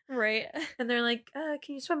 Right. And they're like, can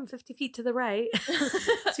you swim 50 feet to the right?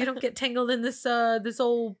 So you don't get tangled in this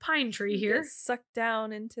old pine tree here. Get sucked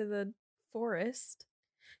down into the forest.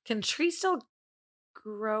 Can trees still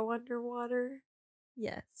grow underwater?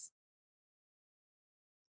 Yes.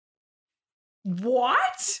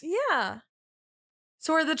 What? Yeah.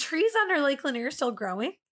 So are the trees under Lake Lanier still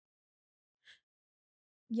growing?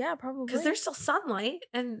 Yeah, probably. Because there's still sunlight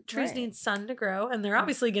and trees Right. need sun to grow, and they're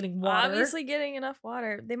obviously getting water. obviously getting enough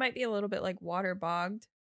water. They might be a little bit like water bogged.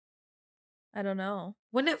 I don't know.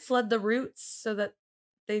 Wouldn't it flood the roots so that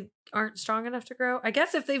they aren't strong enough to grow? I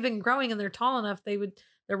guess if they've been growing and they're tall enough,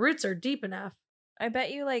 their roots are deep enough. I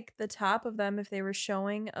bet you like the top of them, if they were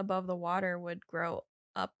showing above the water, would grow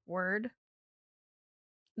upward.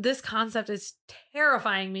 This concept is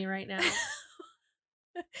terrifying me right now.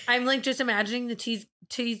 I'm like just imagining the trees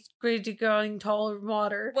going taller than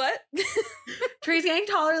water. What? Trees getting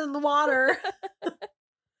taller than the water.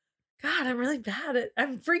 God, I'm really bad at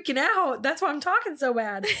I'm freaking out. That's why I'm talking so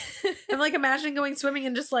bad. I'm like imagining going swimming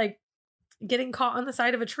and just like getting caught on the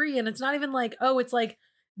side of a tree, and it's not even like, oh, it's like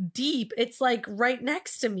deep. It's like right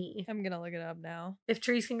next to me. I'm gonna look it up now. If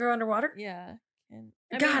trees can grow underwater? Yeah. And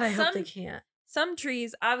I hope they can't. Some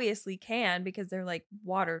trees obviously can because they're like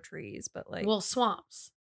water trees, but like Well,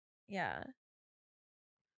 swamps. yeah.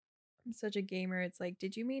 I'm such a gamer. It's like,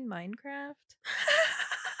 did you mean Minecraft?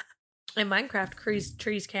 In Minecraft,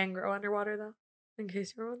 trees can grow underwater, though, in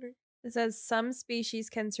case you're wondering. It says some species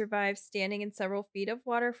can survive standing in several feet of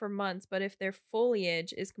water for months, but if their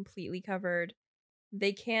foliage is completely covered,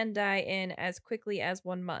 they can die in as quickly as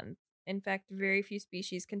 1 month. In fact, very few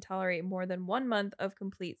species can tolerate more than 1 month of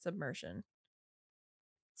complete submersion.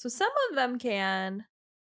 So some of them can,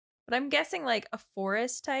 but I'm guessing like a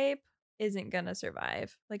forest type isn't gonna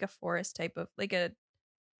survive. Like a forest type of like an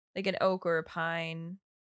oak or a pine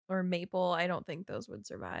or maple, I don't think those would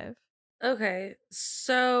survive. Okay,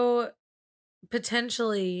 so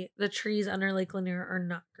potentially the trees under Lake Lanier are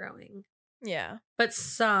not growing, Yeah. but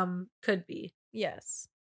some could be. Yes.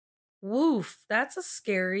 Woof, that's a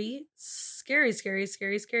scary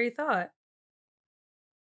thought.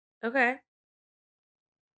 Okay,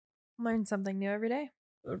 Learn something new every day.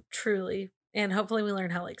 truly. And hopefully we learn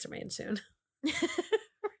how lakes are made soon.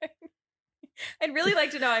 Right. I'd really like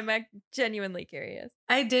to know. I'm genuinely curious.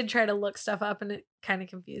 I did try to look stuff up and it kind of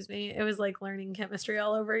confused me. It was like learning chemistry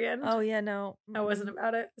all over again. Oh yeah, no. I wasn't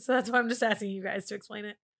about it. So that's why I'm just asking you guys to explain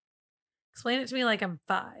it. Explain it to me like I'm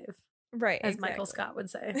 5, right, as Michael exactly. Scott would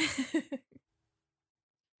say.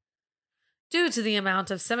 Due to the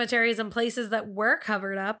amount of cemeteries and places that were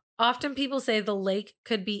covered up, often people say the lake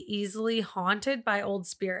could be easily haunted by old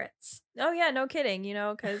spirits. Oh yeah, no kidding.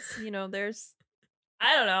 Because there's,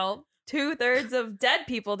 I don't know, 2/3 of dead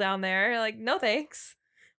people down there. Like, no thanks.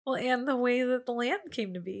 Well, and the way that the land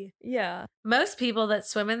came to be. Yeah. Most people that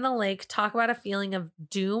swim in the lake talk about a feeling of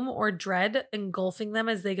doom or dread engulfing them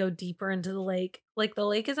as they go deeper into the lake. Like the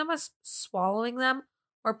lake is almost swallowing them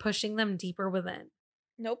or pushing them deeper within.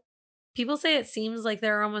 Nope. People say it seems like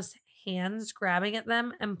there are almost hands grabbing at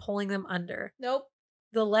them and pulling them under. Nope.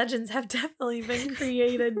 The legends have definitely been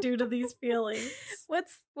created due to these feelings.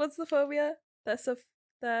 What's the phobia?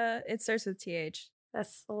 It starts with TH.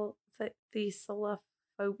 That's the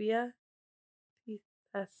solophobia.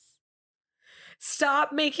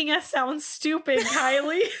 Stop making us sound stupid,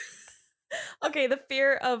 Kylie. Okay, the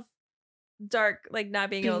fear of dark, like not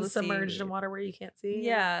being able Being to submerged see. in water where you can't see.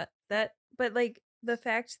 Yeah, but like the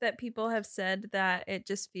fact that people have said that it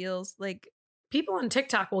just feels like People on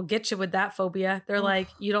TikTok will get you with that phobia. They're like,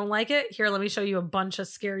 you don't like it? Here, let me show you a bunch of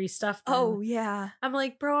scary stuff. then." oh yeah. I'm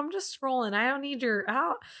like, bro, I'm just scrolling. I don't need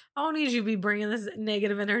I don't need you to be bringing this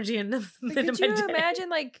negative energy into Like, into could my you day. imagine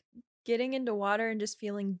like getting into water and just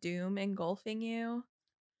feeling doom engulfing you?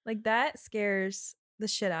 Like that scares the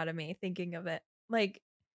shit out of me thinking of it. Like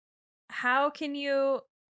how can you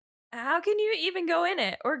even go in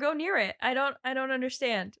it or go near it? I don't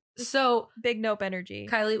understand. So, Big nope energy.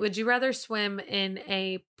 Kylie, would you rather swim in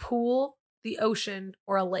a pool, the ocean,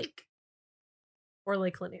 or a lake? Or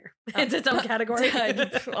Lake Lanier? It's its own category.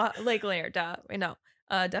 Lake Lanier, duh. No.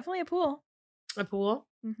 Definitely a pool. A pool?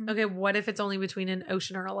 Mhm. Okay, what if it's only between an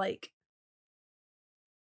ocean or a lake?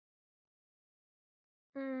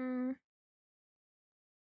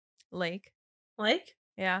 Lake. Lake?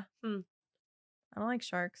 Yeah. Hmm. I don't like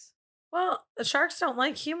sharks. Well, the sharks don't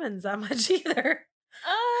like humans that much either.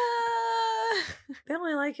 They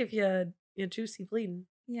only like if you juicy bleeding.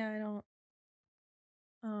 Yeah, I don't.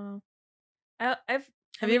 I've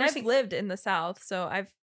Have you ever I've seen- lived in the South, so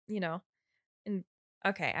I've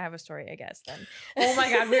okay, I have a story, I guess then. Oh my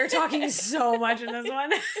god, we are talking so much in this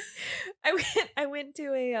one. I went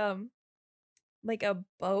to a like a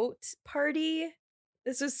boat party.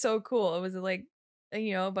 This was so cool. It was like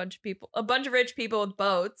a bunch of rich people with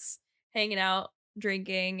boats hanging out,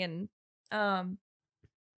 drinking, and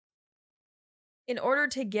in order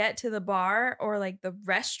to get to the bar or like the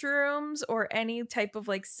restrooms or any type of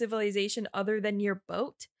like civilization other than your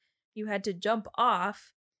boat, you had to jump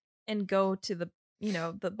off and go to the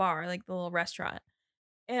the bar, like the little restaurant.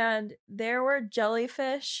 And there were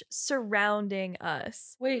jellyfish surrounding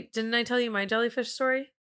us. Wait, didn't I tell you my jellyfish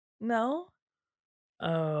story? No?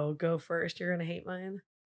 Oh, go first. You're going to hate mine.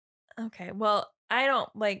 Okay. Well,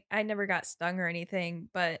 I never got stung or anything,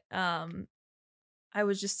 but I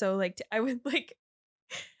was just so I would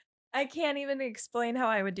I can't even explain how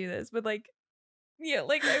I would do this, but I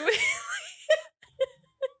would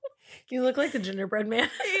You look like the gingerbread man.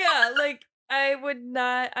 yeah, I would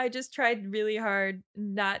not. I just tried really hard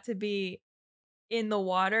not to be in the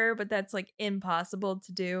water, but that's impossible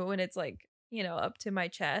to do when it's up to my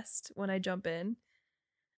chest when I jump in.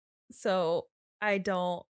 So I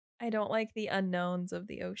don't like the unknowns of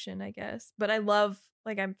the ocean, I guess. But I love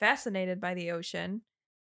I'm fascinated by the ocean.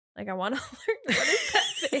 I want to learn what is that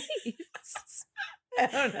face. I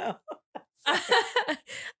don't know.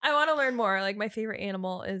 I want to learn more. My favorite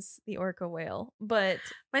animal is the orca whale, but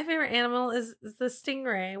my favorite animal is the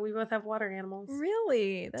stingray. We both have water animals.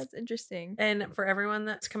 Really? That's interesting. And for everyone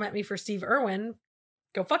that's come at me for Steve Irwin,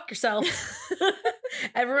 go fuck yourself.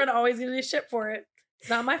 Everyone always gives me shit for it. It's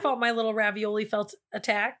not my fault my little ravioli felt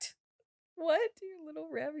attacked. What? Your little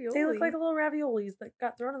ravioli? They look like little raviolis that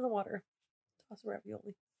got thrown in the water. Toss a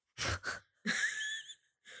ravioli.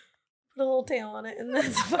 Put a little tail on it, and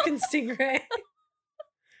that's a fucking stingray.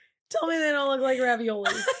 Tell me they don't look like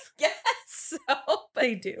raviolis. Yes, so, but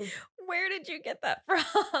they do. Where did you get that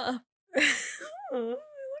from? They look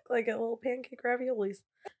like a little pancake raviolis.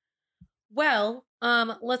 Well,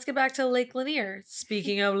 let's get back to Lake Lanier.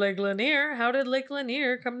 Speaking of Lake Lanier, how did Lake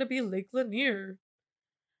Lanier come to be Lake Lanier?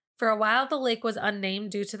 For a while, the lake was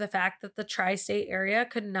unnamed due to the fact that the tri-state area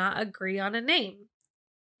could not agree on a name.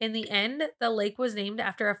 In the end, the lake was named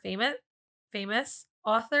after a famous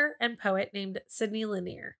author and poet named Sidney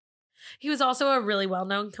Lanier. He was also a really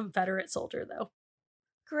well-known Confederate soldier, though.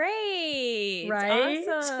 Great. Right?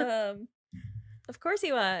 Awesome. Of course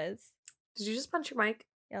he was. Did you just punch your mic?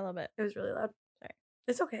 Yeah, a little bit. It was really loud. Sorry.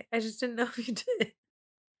 It's okay. I just didn't know if you did.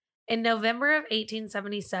 In November of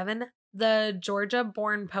 1877, the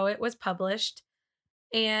Georgia-born poet was published,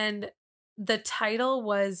 and the title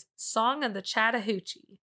was Song of the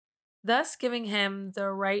Chattahoochee, thus giving him the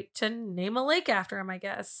right to name a lake after him, I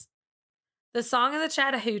guess. The Song of the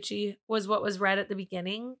Chattahoochee was what was read at the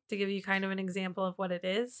beginning to give you kind of an example of what it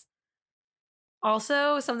is.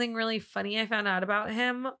 Also, something really funny I found out about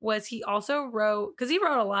him was he also wrote, because he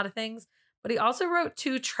wrote a lot of things, but he also wrote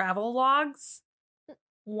 2 travel logs.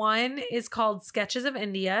 One is called Sketches of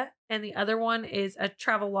India, and the other one is a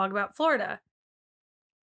travel log about Florida.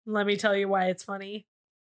 Let me tell you why it's funny.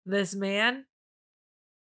 This man,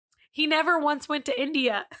 he never once went to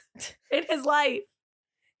India in his life.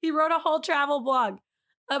 He wrote a whole travel blog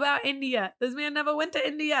about India. This man never went to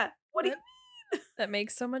India. What do you mean? That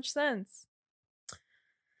makes so much sense.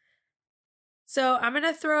 So I'm going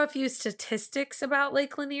to throw a few statistics about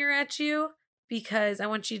Lake Lanier at you because I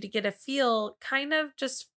want you to get a feel kind of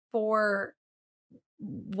just for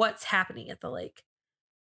what's happening at the lake.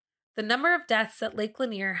 The number of deaths at Lake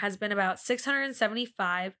Lanier has been about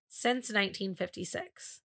 675 since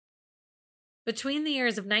 1956. Between the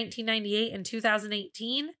years of 1998 and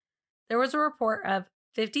 2018, there was a report of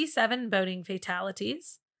 57 boating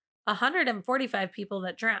fatalities, 145 people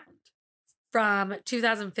that drowned. From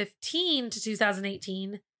 2015 to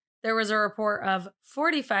 2018, there was a report of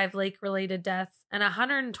 45 lake-related deaths and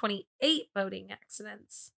 128 boating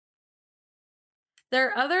accidents. There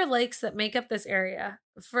are other lakes that make up this area.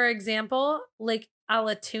 For example, Lake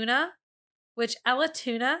Allatoona, which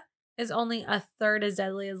Allatoona is only a third as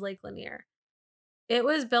deadly as Lake Lanier. It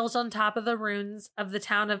was built on top of the ruins of the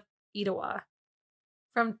town of Etowah.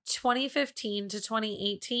 From 2015 to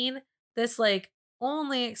 2018, this lake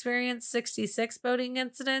only experienced 66 boating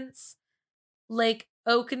incidents. Lake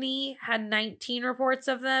Oconee had 19 reports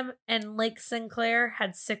of them, and Lake Sinclair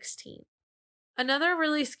had 16. Another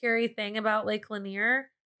really scary thing about Lake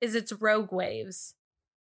Lanier is its rogue waves.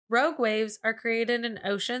 Rogue waves are created in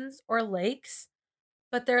oceans or lakes,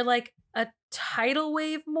 but they're like a tidal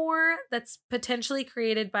wave more that's potentially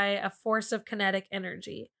created by a force of kinetic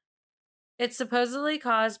energy. It's supposedly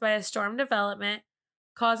caused by a storm development,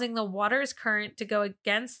 causing the water's current to go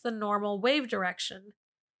against the normal wave direction.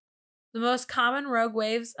 The most common rogue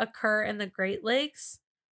waves occur in the Great Lakes,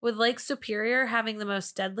 with Lake Superior having the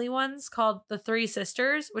most deadly ones, called the Three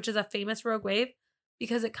Sisters, which is a famous rogue wave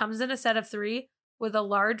because it comes in a set of 3 with a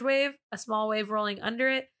large wave, a small wave rolling under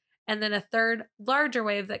it, and then a third larger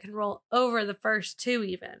wave that can roll over the first 2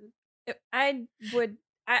 even.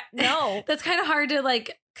 No. That's kind of hard to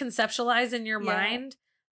conceptualize in your mind.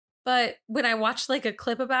 But when I watched a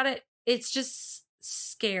clip about it, it's just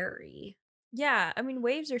scary. Yeah, I mean,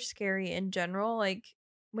 waves are scary in general. Like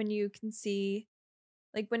when you can see,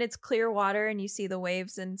 like when it's clear water and you see the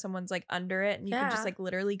waves and someone's like under it and you can just Yeah. like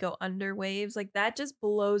literally go under waves, like that just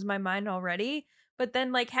blows my mind already. But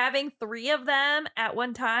then like having 3 of them at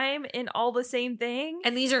one time in all the same thing.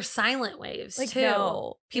 And these are silent waves Like, too.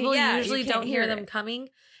 no. People Yeah, you usually can't don't hear hear them it. coming.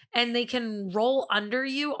 And they can roll under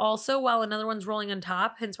you also while another one's rolling on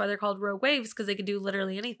top. Hence why they're called rogue waves, because they can do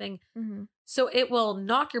literally anything. Mhm. So it will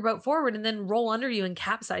knock your boat forward and then roll under you and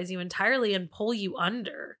capsize you entirely and pull you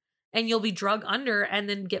under. And you'll be drug under and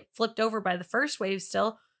then get flipped over by the first wave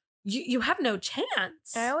still. You have no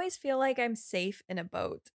chance. I always feel like I'm safe in a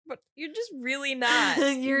boat, but you're just really not.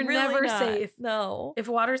 You're really never not. safe. No. If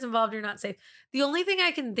water's involved, you're not safe. The only thing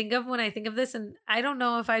I can think of when I think of this, and I don't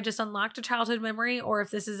know if I just unlocked a childhood memory or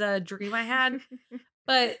if this is a dream I had,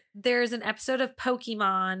 but there's an episode of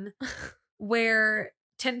Pokemon where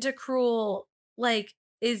Tentacruel like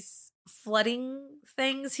is flooding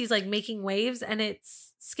things. He's like making waves and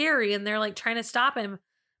it's scary and they're like trying to stop him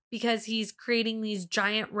because he's creating these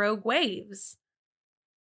giant rogue waves.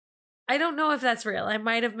 I don't know if that's real. I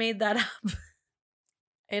might have made that up.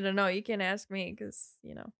 I don't know. You can ask me because,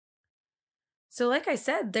 you know. So like I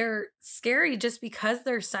said, they're scary just because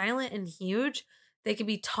they're silent and huge. They can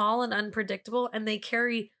be tall and unpredictable and they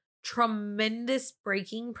carry tremendous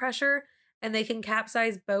braking pressure and they can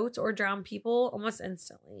capsize boats or drown people almost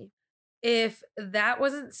instantly. If that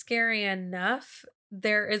wasn't scary enough,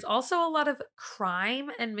 there is also a lot of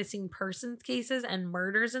crime and missing persons cases and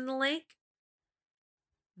murders in the lake.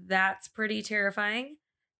 That's pretty terrifying.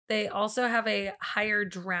 They also have a higher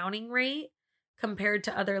drowning rate compared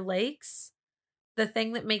to other lakes. The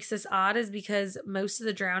thing that makes this odd is because most of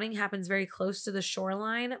the drowning happens very close to the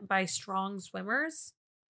shoreline by strong swimmers.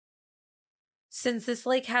 Since this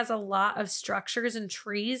lake has a lot of structures and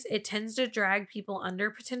trees, it tends to drag people under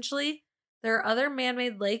potentially. There are other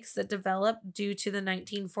man-made lakes that developed due to the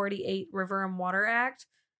 1948 River and Water Act.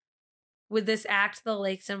 With this act, the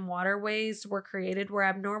lakes and waterways were created were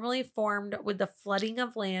abnormally formed with the flooding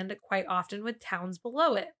of land, quite often with towns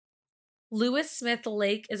below it. Lewis Smith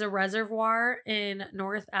Lake is a reservoir in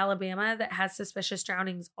North Alabama that has suspicious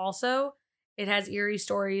drownings also. It has eerie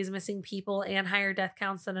stories, missing people, and higher death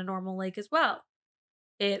counts than a normal lake as well.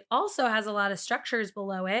 It also has a lot of structures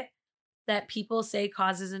below it that people say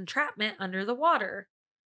causes entrapment under the water.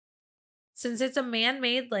 Since it's a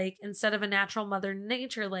man-made lake instead of a natural Mother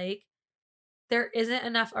Nature lake, there isn't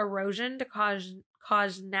enough erosion to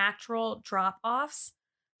cause natural drop-offs.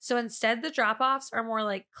 So instead, the drop-offs are more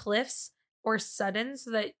like cliffs or sudden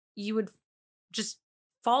so that you would just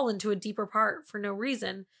fall into a deeper part for no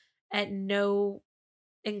reason at no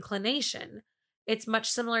inclination. It's much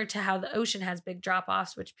similar to how the ocean has big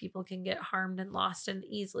drop-offs, which people can get harmed and lost in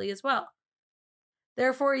easily as well.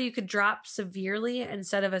 Therefore, you could drop severely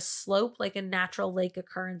instead of a slope like a natural lake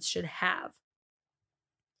occurrence should have.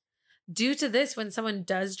 Due to this, when someone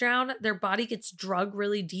does drown, their body gets drugged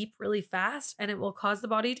really deep, really fast, and it will cause the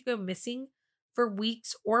body to go missing for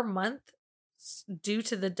weeks or months due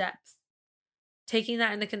to the depth. Taking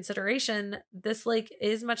that into consideration, this lake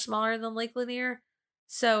is much smaller than Lake Lanier,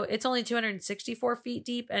 so it's only 264 feet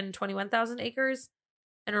deep and 21,000 acres.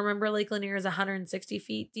 And remember, Lake Lanier is 160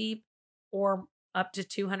 feet deep or up to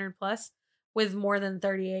 200 plus with more than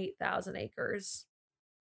 38,000 acres.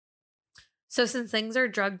 So since things are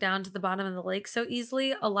drugged down to the bottom of the lake so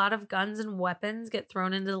easily, a lot of guns and weapons get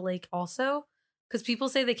thrown into the lake also, because people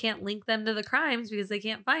say they can't link them to the crimes because they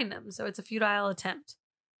can't find them. So it's a futile attempt.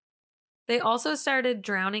 They also started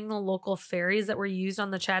drowning the local ferries that were used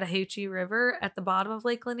on the Chattahoochee River at the bottom of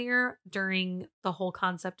Lake Lanier during the whole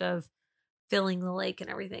concept of filling the lake and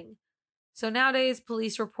everything. So nowadays,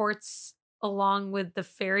 police reports along with the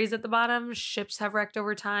ferries at the bottom, ships have wrecked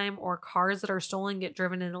over time, or cars that are stolen get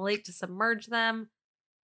driven in the lake to submerge them.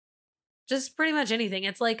 Just pretty much anything.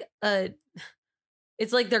 It's like their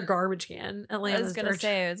garbage can. I was gonna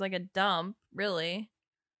say it's like a dump, really.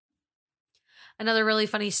 Another really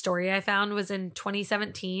funny story I found was in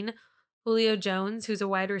 2017. Julio Jones, who's a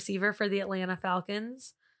wide receiver for the Atlanta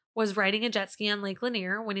Falcons, was riding a jet ski on Lake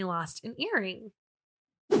Lanier when he lost an earring.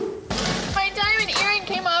 My diamond earring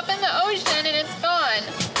came off in the ocean and it's gone.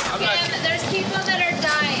 And there's people that are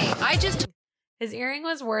dying. His earring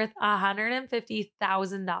was worth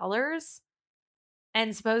 $150,000.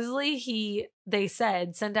 And supposedly they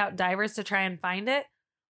said, sent out divers to try and find it.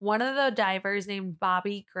 One of the divers named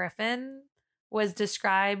Bobby Griffin was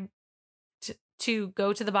described to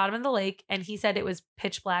go to the bottom of the lake. And he said it was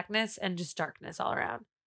pitch blackness and just darkness all around.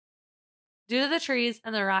 Due to the trees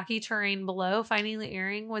and the rocky terrain below, finding the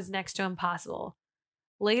earring was next to impossible.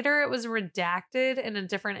 Later, it was redacted in a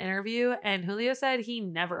different interview, and Julio said he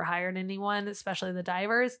never hired anyone, especially the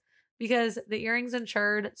divers, because the earring's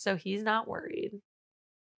insured, so he's not worried.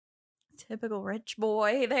 Typical rich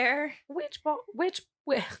boy there. Which boy? Which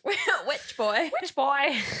boy? Which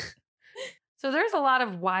boy? So there's a lot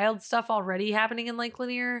of wild stuff already happening in Lake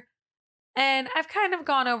Lanier. And I've kind of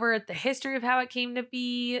gone over the history of how it came to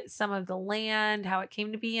be, some of the land, how it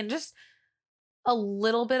came to be, and just a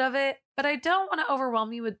little bit of it. But I don't want to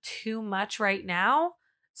overwhelm you with too much right now.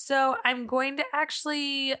 So I'm going to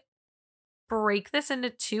actually break this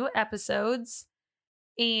into 2 episodes.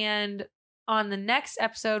 And on the next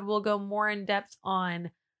episode, we'll go more in depth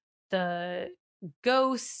on the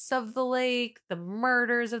ghosts of the lake, the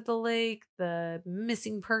murders of the lake, the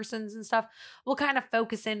missing persons and stuff. We'll kind of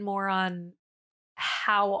focus in more on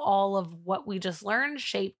how all of what we just learned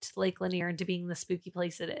shaped Lake Lanier into being the spooky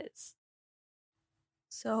place it is.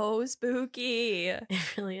 So spooky.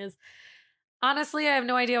 It really is. Honestly, I have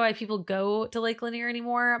no idea why people go to Lake Lanier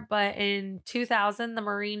anymore, but in 2000, the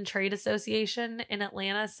Marine Trade Association in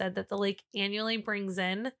Atlanta said that the lake annually brings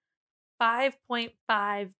in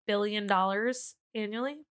 $5.5 billion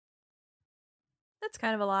annually. That's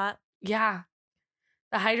kind of a lot. Yeah.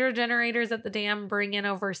 The hydro generators at the dam bring in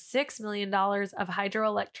over $6 million of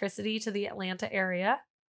hydroelectricity to the Atlanta area.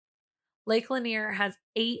 Lake Lanier has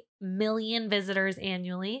 8 million visitors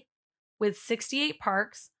annually, with 68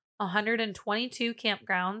 parks, 122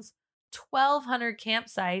 campgrounds, 1,200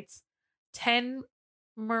 campsites, 10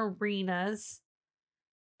 marinas.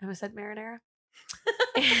 I almost said marinara.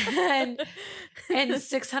 and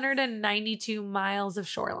 692 miles of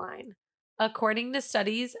shoreline. According to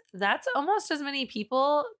studies, that's almost as many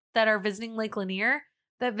people that are visiting Lake Lanier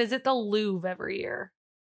that visit the Louvre every year.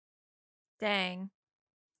 Dang.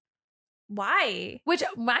 Why? Which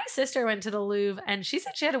my sister went to the Louvre and she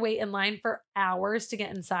said she had to wait in line for hours to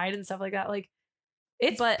get inside and stuff like that. Like,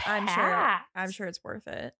 it's but packed. I'm sure it's worth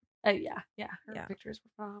it. Yeah. Her Yeah. pictures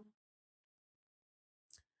were phenomenal.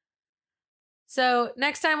 So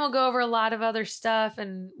next time we'll go over a lot of other stuff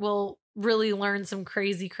and we'll really learn some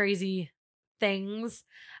crazy, crazy things.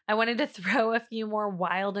 I wanted to throw a few more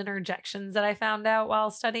wild interjections that I found out while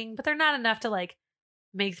studying, but they're not enough to like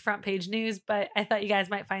make front page news, but I thought you guys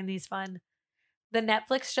might find these fun. The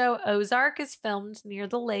Netflix show Ozark is filmed near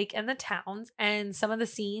the lake and the towns, and some of the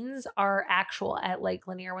scenes are actual at Lake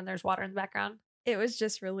Lanier when there's water in the background. It was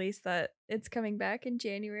just released that it's coming back in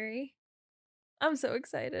January. I'm so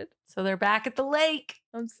excited. So they're back at the lake.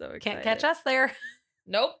 I'm so excited. Can't catch us there.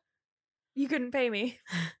 Nope. You couldn't pay me.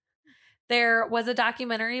 There was a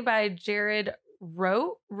documentary by Jared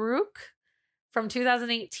Rook from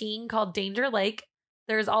 2018 called Danger Lake.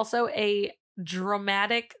 There's also a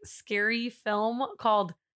dramatic, scary film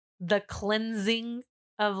called The Cleansing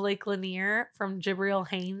of Lake Lanier from Jibril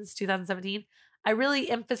Haynes, 2017. I really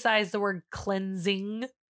emphasize the word cleansing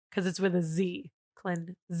because it's with a Z.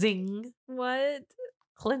 Cleansing. What?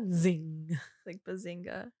 Cleansing. Like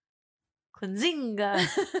Bazinga. Cleansinga.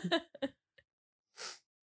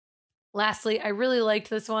 Lastly, I really liked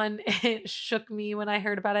this one. It shook me when I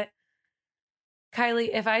heard about it. Kylie,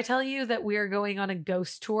 if I tell you that we are going on a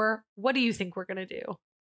ghost tour, what do you think we're going to do?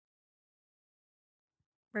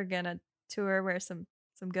 We're gonna tour where some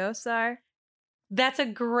ghosts are. That's a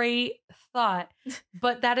great thought,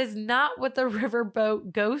 but that is not what the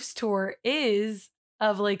Riverboat Ghost Tour is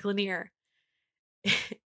of Lake Lanier.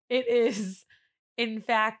 It is, in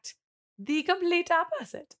fact, the complete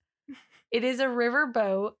opposite. It is a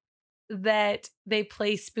riverboat that they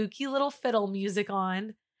play spooky little fiddle music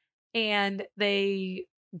on, and they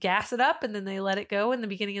gas it up and then they let it go in the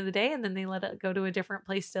beginning of the day, and then they let it go to a different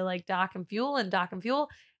place to like dock and fuel, and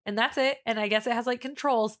that's it. And I guess it has like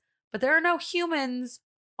controls, but there are no humans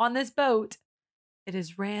on this boat. It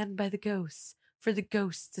is ran by the ghosts for the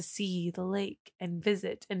ghosts to see the lake and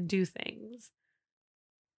visit and do things.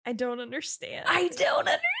 I don't understand. I don't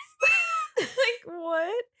understand. Like,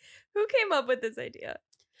 what? Who came up with this idea?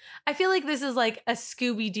 I feel like this is like a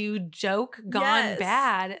Scooby-Doo joke gone Yes.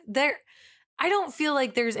 bad. I don't feel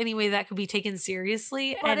like there's any way that could be taken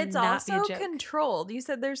seriously, But and it's not be a also joke. controlled. You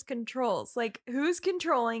said there's controls. Like, who's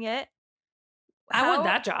controlling it? I want How-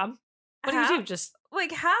 that job. What do you how- do? Just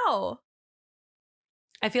Like, how?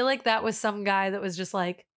 I feel like that was some guy that was just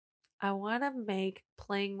like, I want to make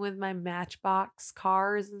playing with my Matchbox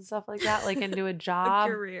cars and stuff like that like into a A job.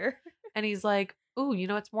 career. And he's like, ooh, you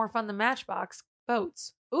know what's more fun than Matchbox?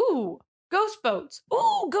 Boats. Ooh, ghost boats.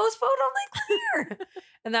 Ooh, ghost boat on Lake Lanier.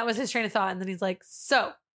 And that was his train of thought. And then he's like,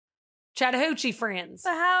 so, Chattahoochee friends.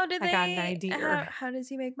 But how did I they? got an idea. How does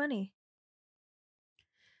he make money?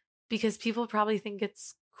 Because people probably think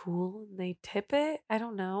it's cool and they tip it. I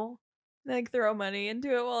don't know. Like throw money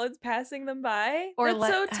into it while it's passing them by. Or That's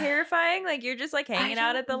so terrifying. Like you're just like hanging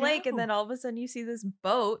out at the don't lake and know. then all of a sudden you see this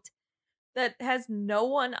boat that has no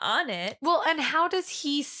one on it. Well, and how does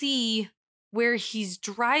he see where he's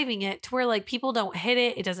driving it to where like people don't hit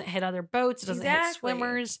it? It doesn't hit other boats. It doesn't hit Exactly.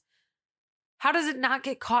 swimmers. How does it not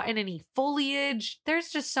get caught in any foliage? There's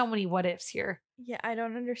just so many what ifs here. Yeah, I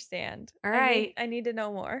don't understand. All right. I need to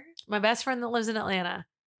know more. My best friend that lives in Atlanta,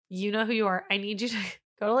 you know who you are. I need you to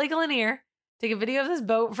go to Lake Lanier, take a video of this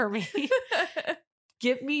boat for me,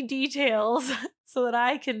 get me details so that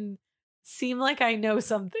I can seem like I know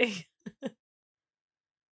something.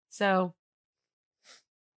 So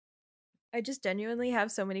I just genuinely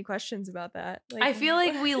have so many questions about that. Like, I feel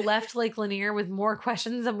like we left Lake Lanier with more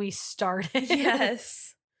questions than we started.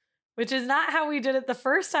 Yes. Which is not how we did it the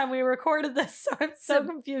first time we recorded this. So I'm so So-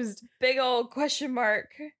 confused. Big old question mark.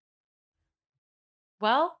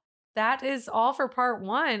 Well, that is all for part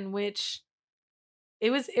 1, which it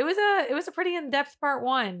was a pretty in-depth part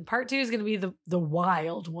 1. Part 2 is going to be the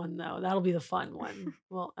wild one though. That'll be the fun one.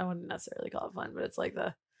 Well, I wouldn't necessarily call it fun, but it's like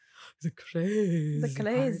the crazy. The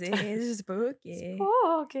crazy, part. spooky.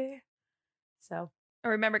 Okay. So,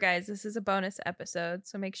 Remember, guys, this is a bonus episode,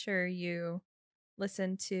 so make sure you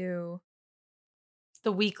listen to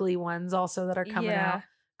the weekly ones also that are coming out.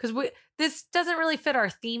 Because this doesn't really fit our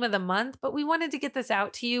theme of the month, but we wanted to get this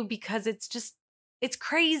out to you because it's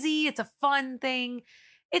crazy. It's a fun thing.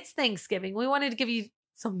 It's Thanksgiving. We wanted to give you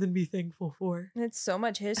something to be thankful for. It's so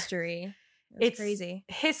much history. It's crazy.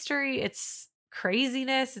 History. It's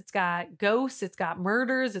craziness. It's got ghosts. It's got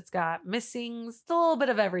murders. It's got missings. It's a little bit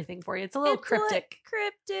of everything for you. It's a little cryptic. What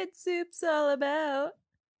cryptid soup's all about.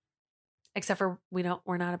 Except for we're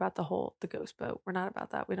not about the ghost boat. We're not about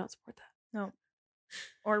that. We don't support that. No.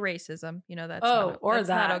 Or racism. You know, that's that's not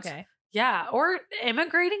that. okay. Yeah, or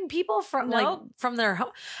immigrating people from Nope. from their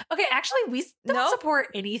home. Okay, actually, we don't Nope. support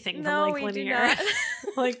anything from No, Lake we do Lanier. not.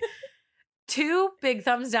 Like 2 big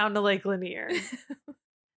thumbs down to Lake Lanier.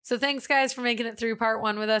 So thanks, guys, for making it through part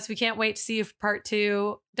 1 with us. We can't wait to see you for part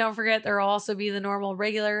 2. Don't forget, there will also be the normal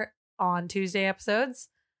regular on Tuesday episodes.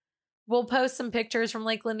 We'll post some pictures from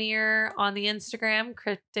Lake Lanier on the Instagram,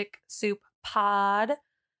 Cryptic Soup Pod.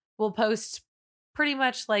 We'll post pretty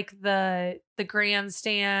much like the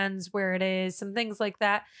grandstands, where it is, some things like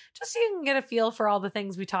that, just so you can get a feel for all the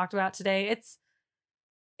things we talked about today.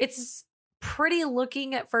 It's pretty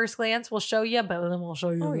looking at first glance. We'll show you, but then we'll show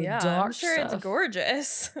you Oh the yeah, dark I'm sure stuff. it's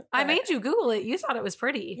gorgeous. I but- made you Google it. You thought it was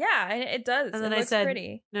pretty. Yeah, it does. And then it I looks said,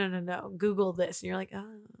 pretty. No. Google this. And you're like, oh.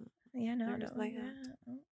 Yeah, no, They're don't just like like,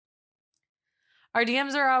 that. Our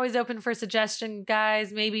DMs are always open for suggestion,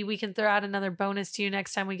 guys. Maybe we can throw out another bonus to you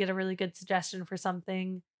next time we get a really good suggestion for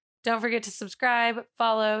something. Don't forget to subscribe,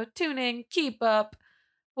 follow, tune in, keep up.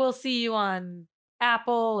 We'll see you on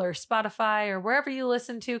Apple or Spotify or wherever you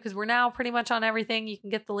listen to, because we're now pretty much on everything. You can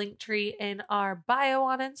get the link tree in our bio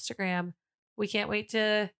on Instagram. We can't wait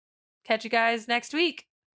to catch you guys next week.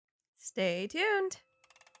 Stay tuned.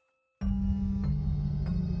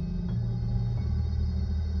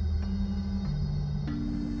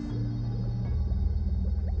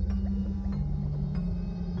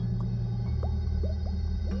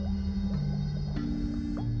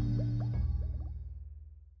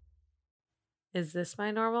 Is this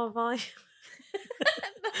my normal volume?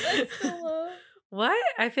 That's so low. What?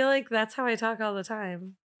 I feel like that's how I talk all the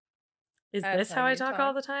time. Is That's this how how I you talk talk.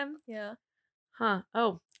 all the time? Yeah. Huh.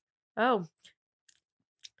 Oh.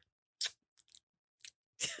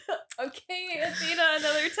 Okay, Athena,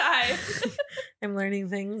 another time. I'm learning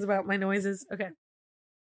things about my noises. Okay.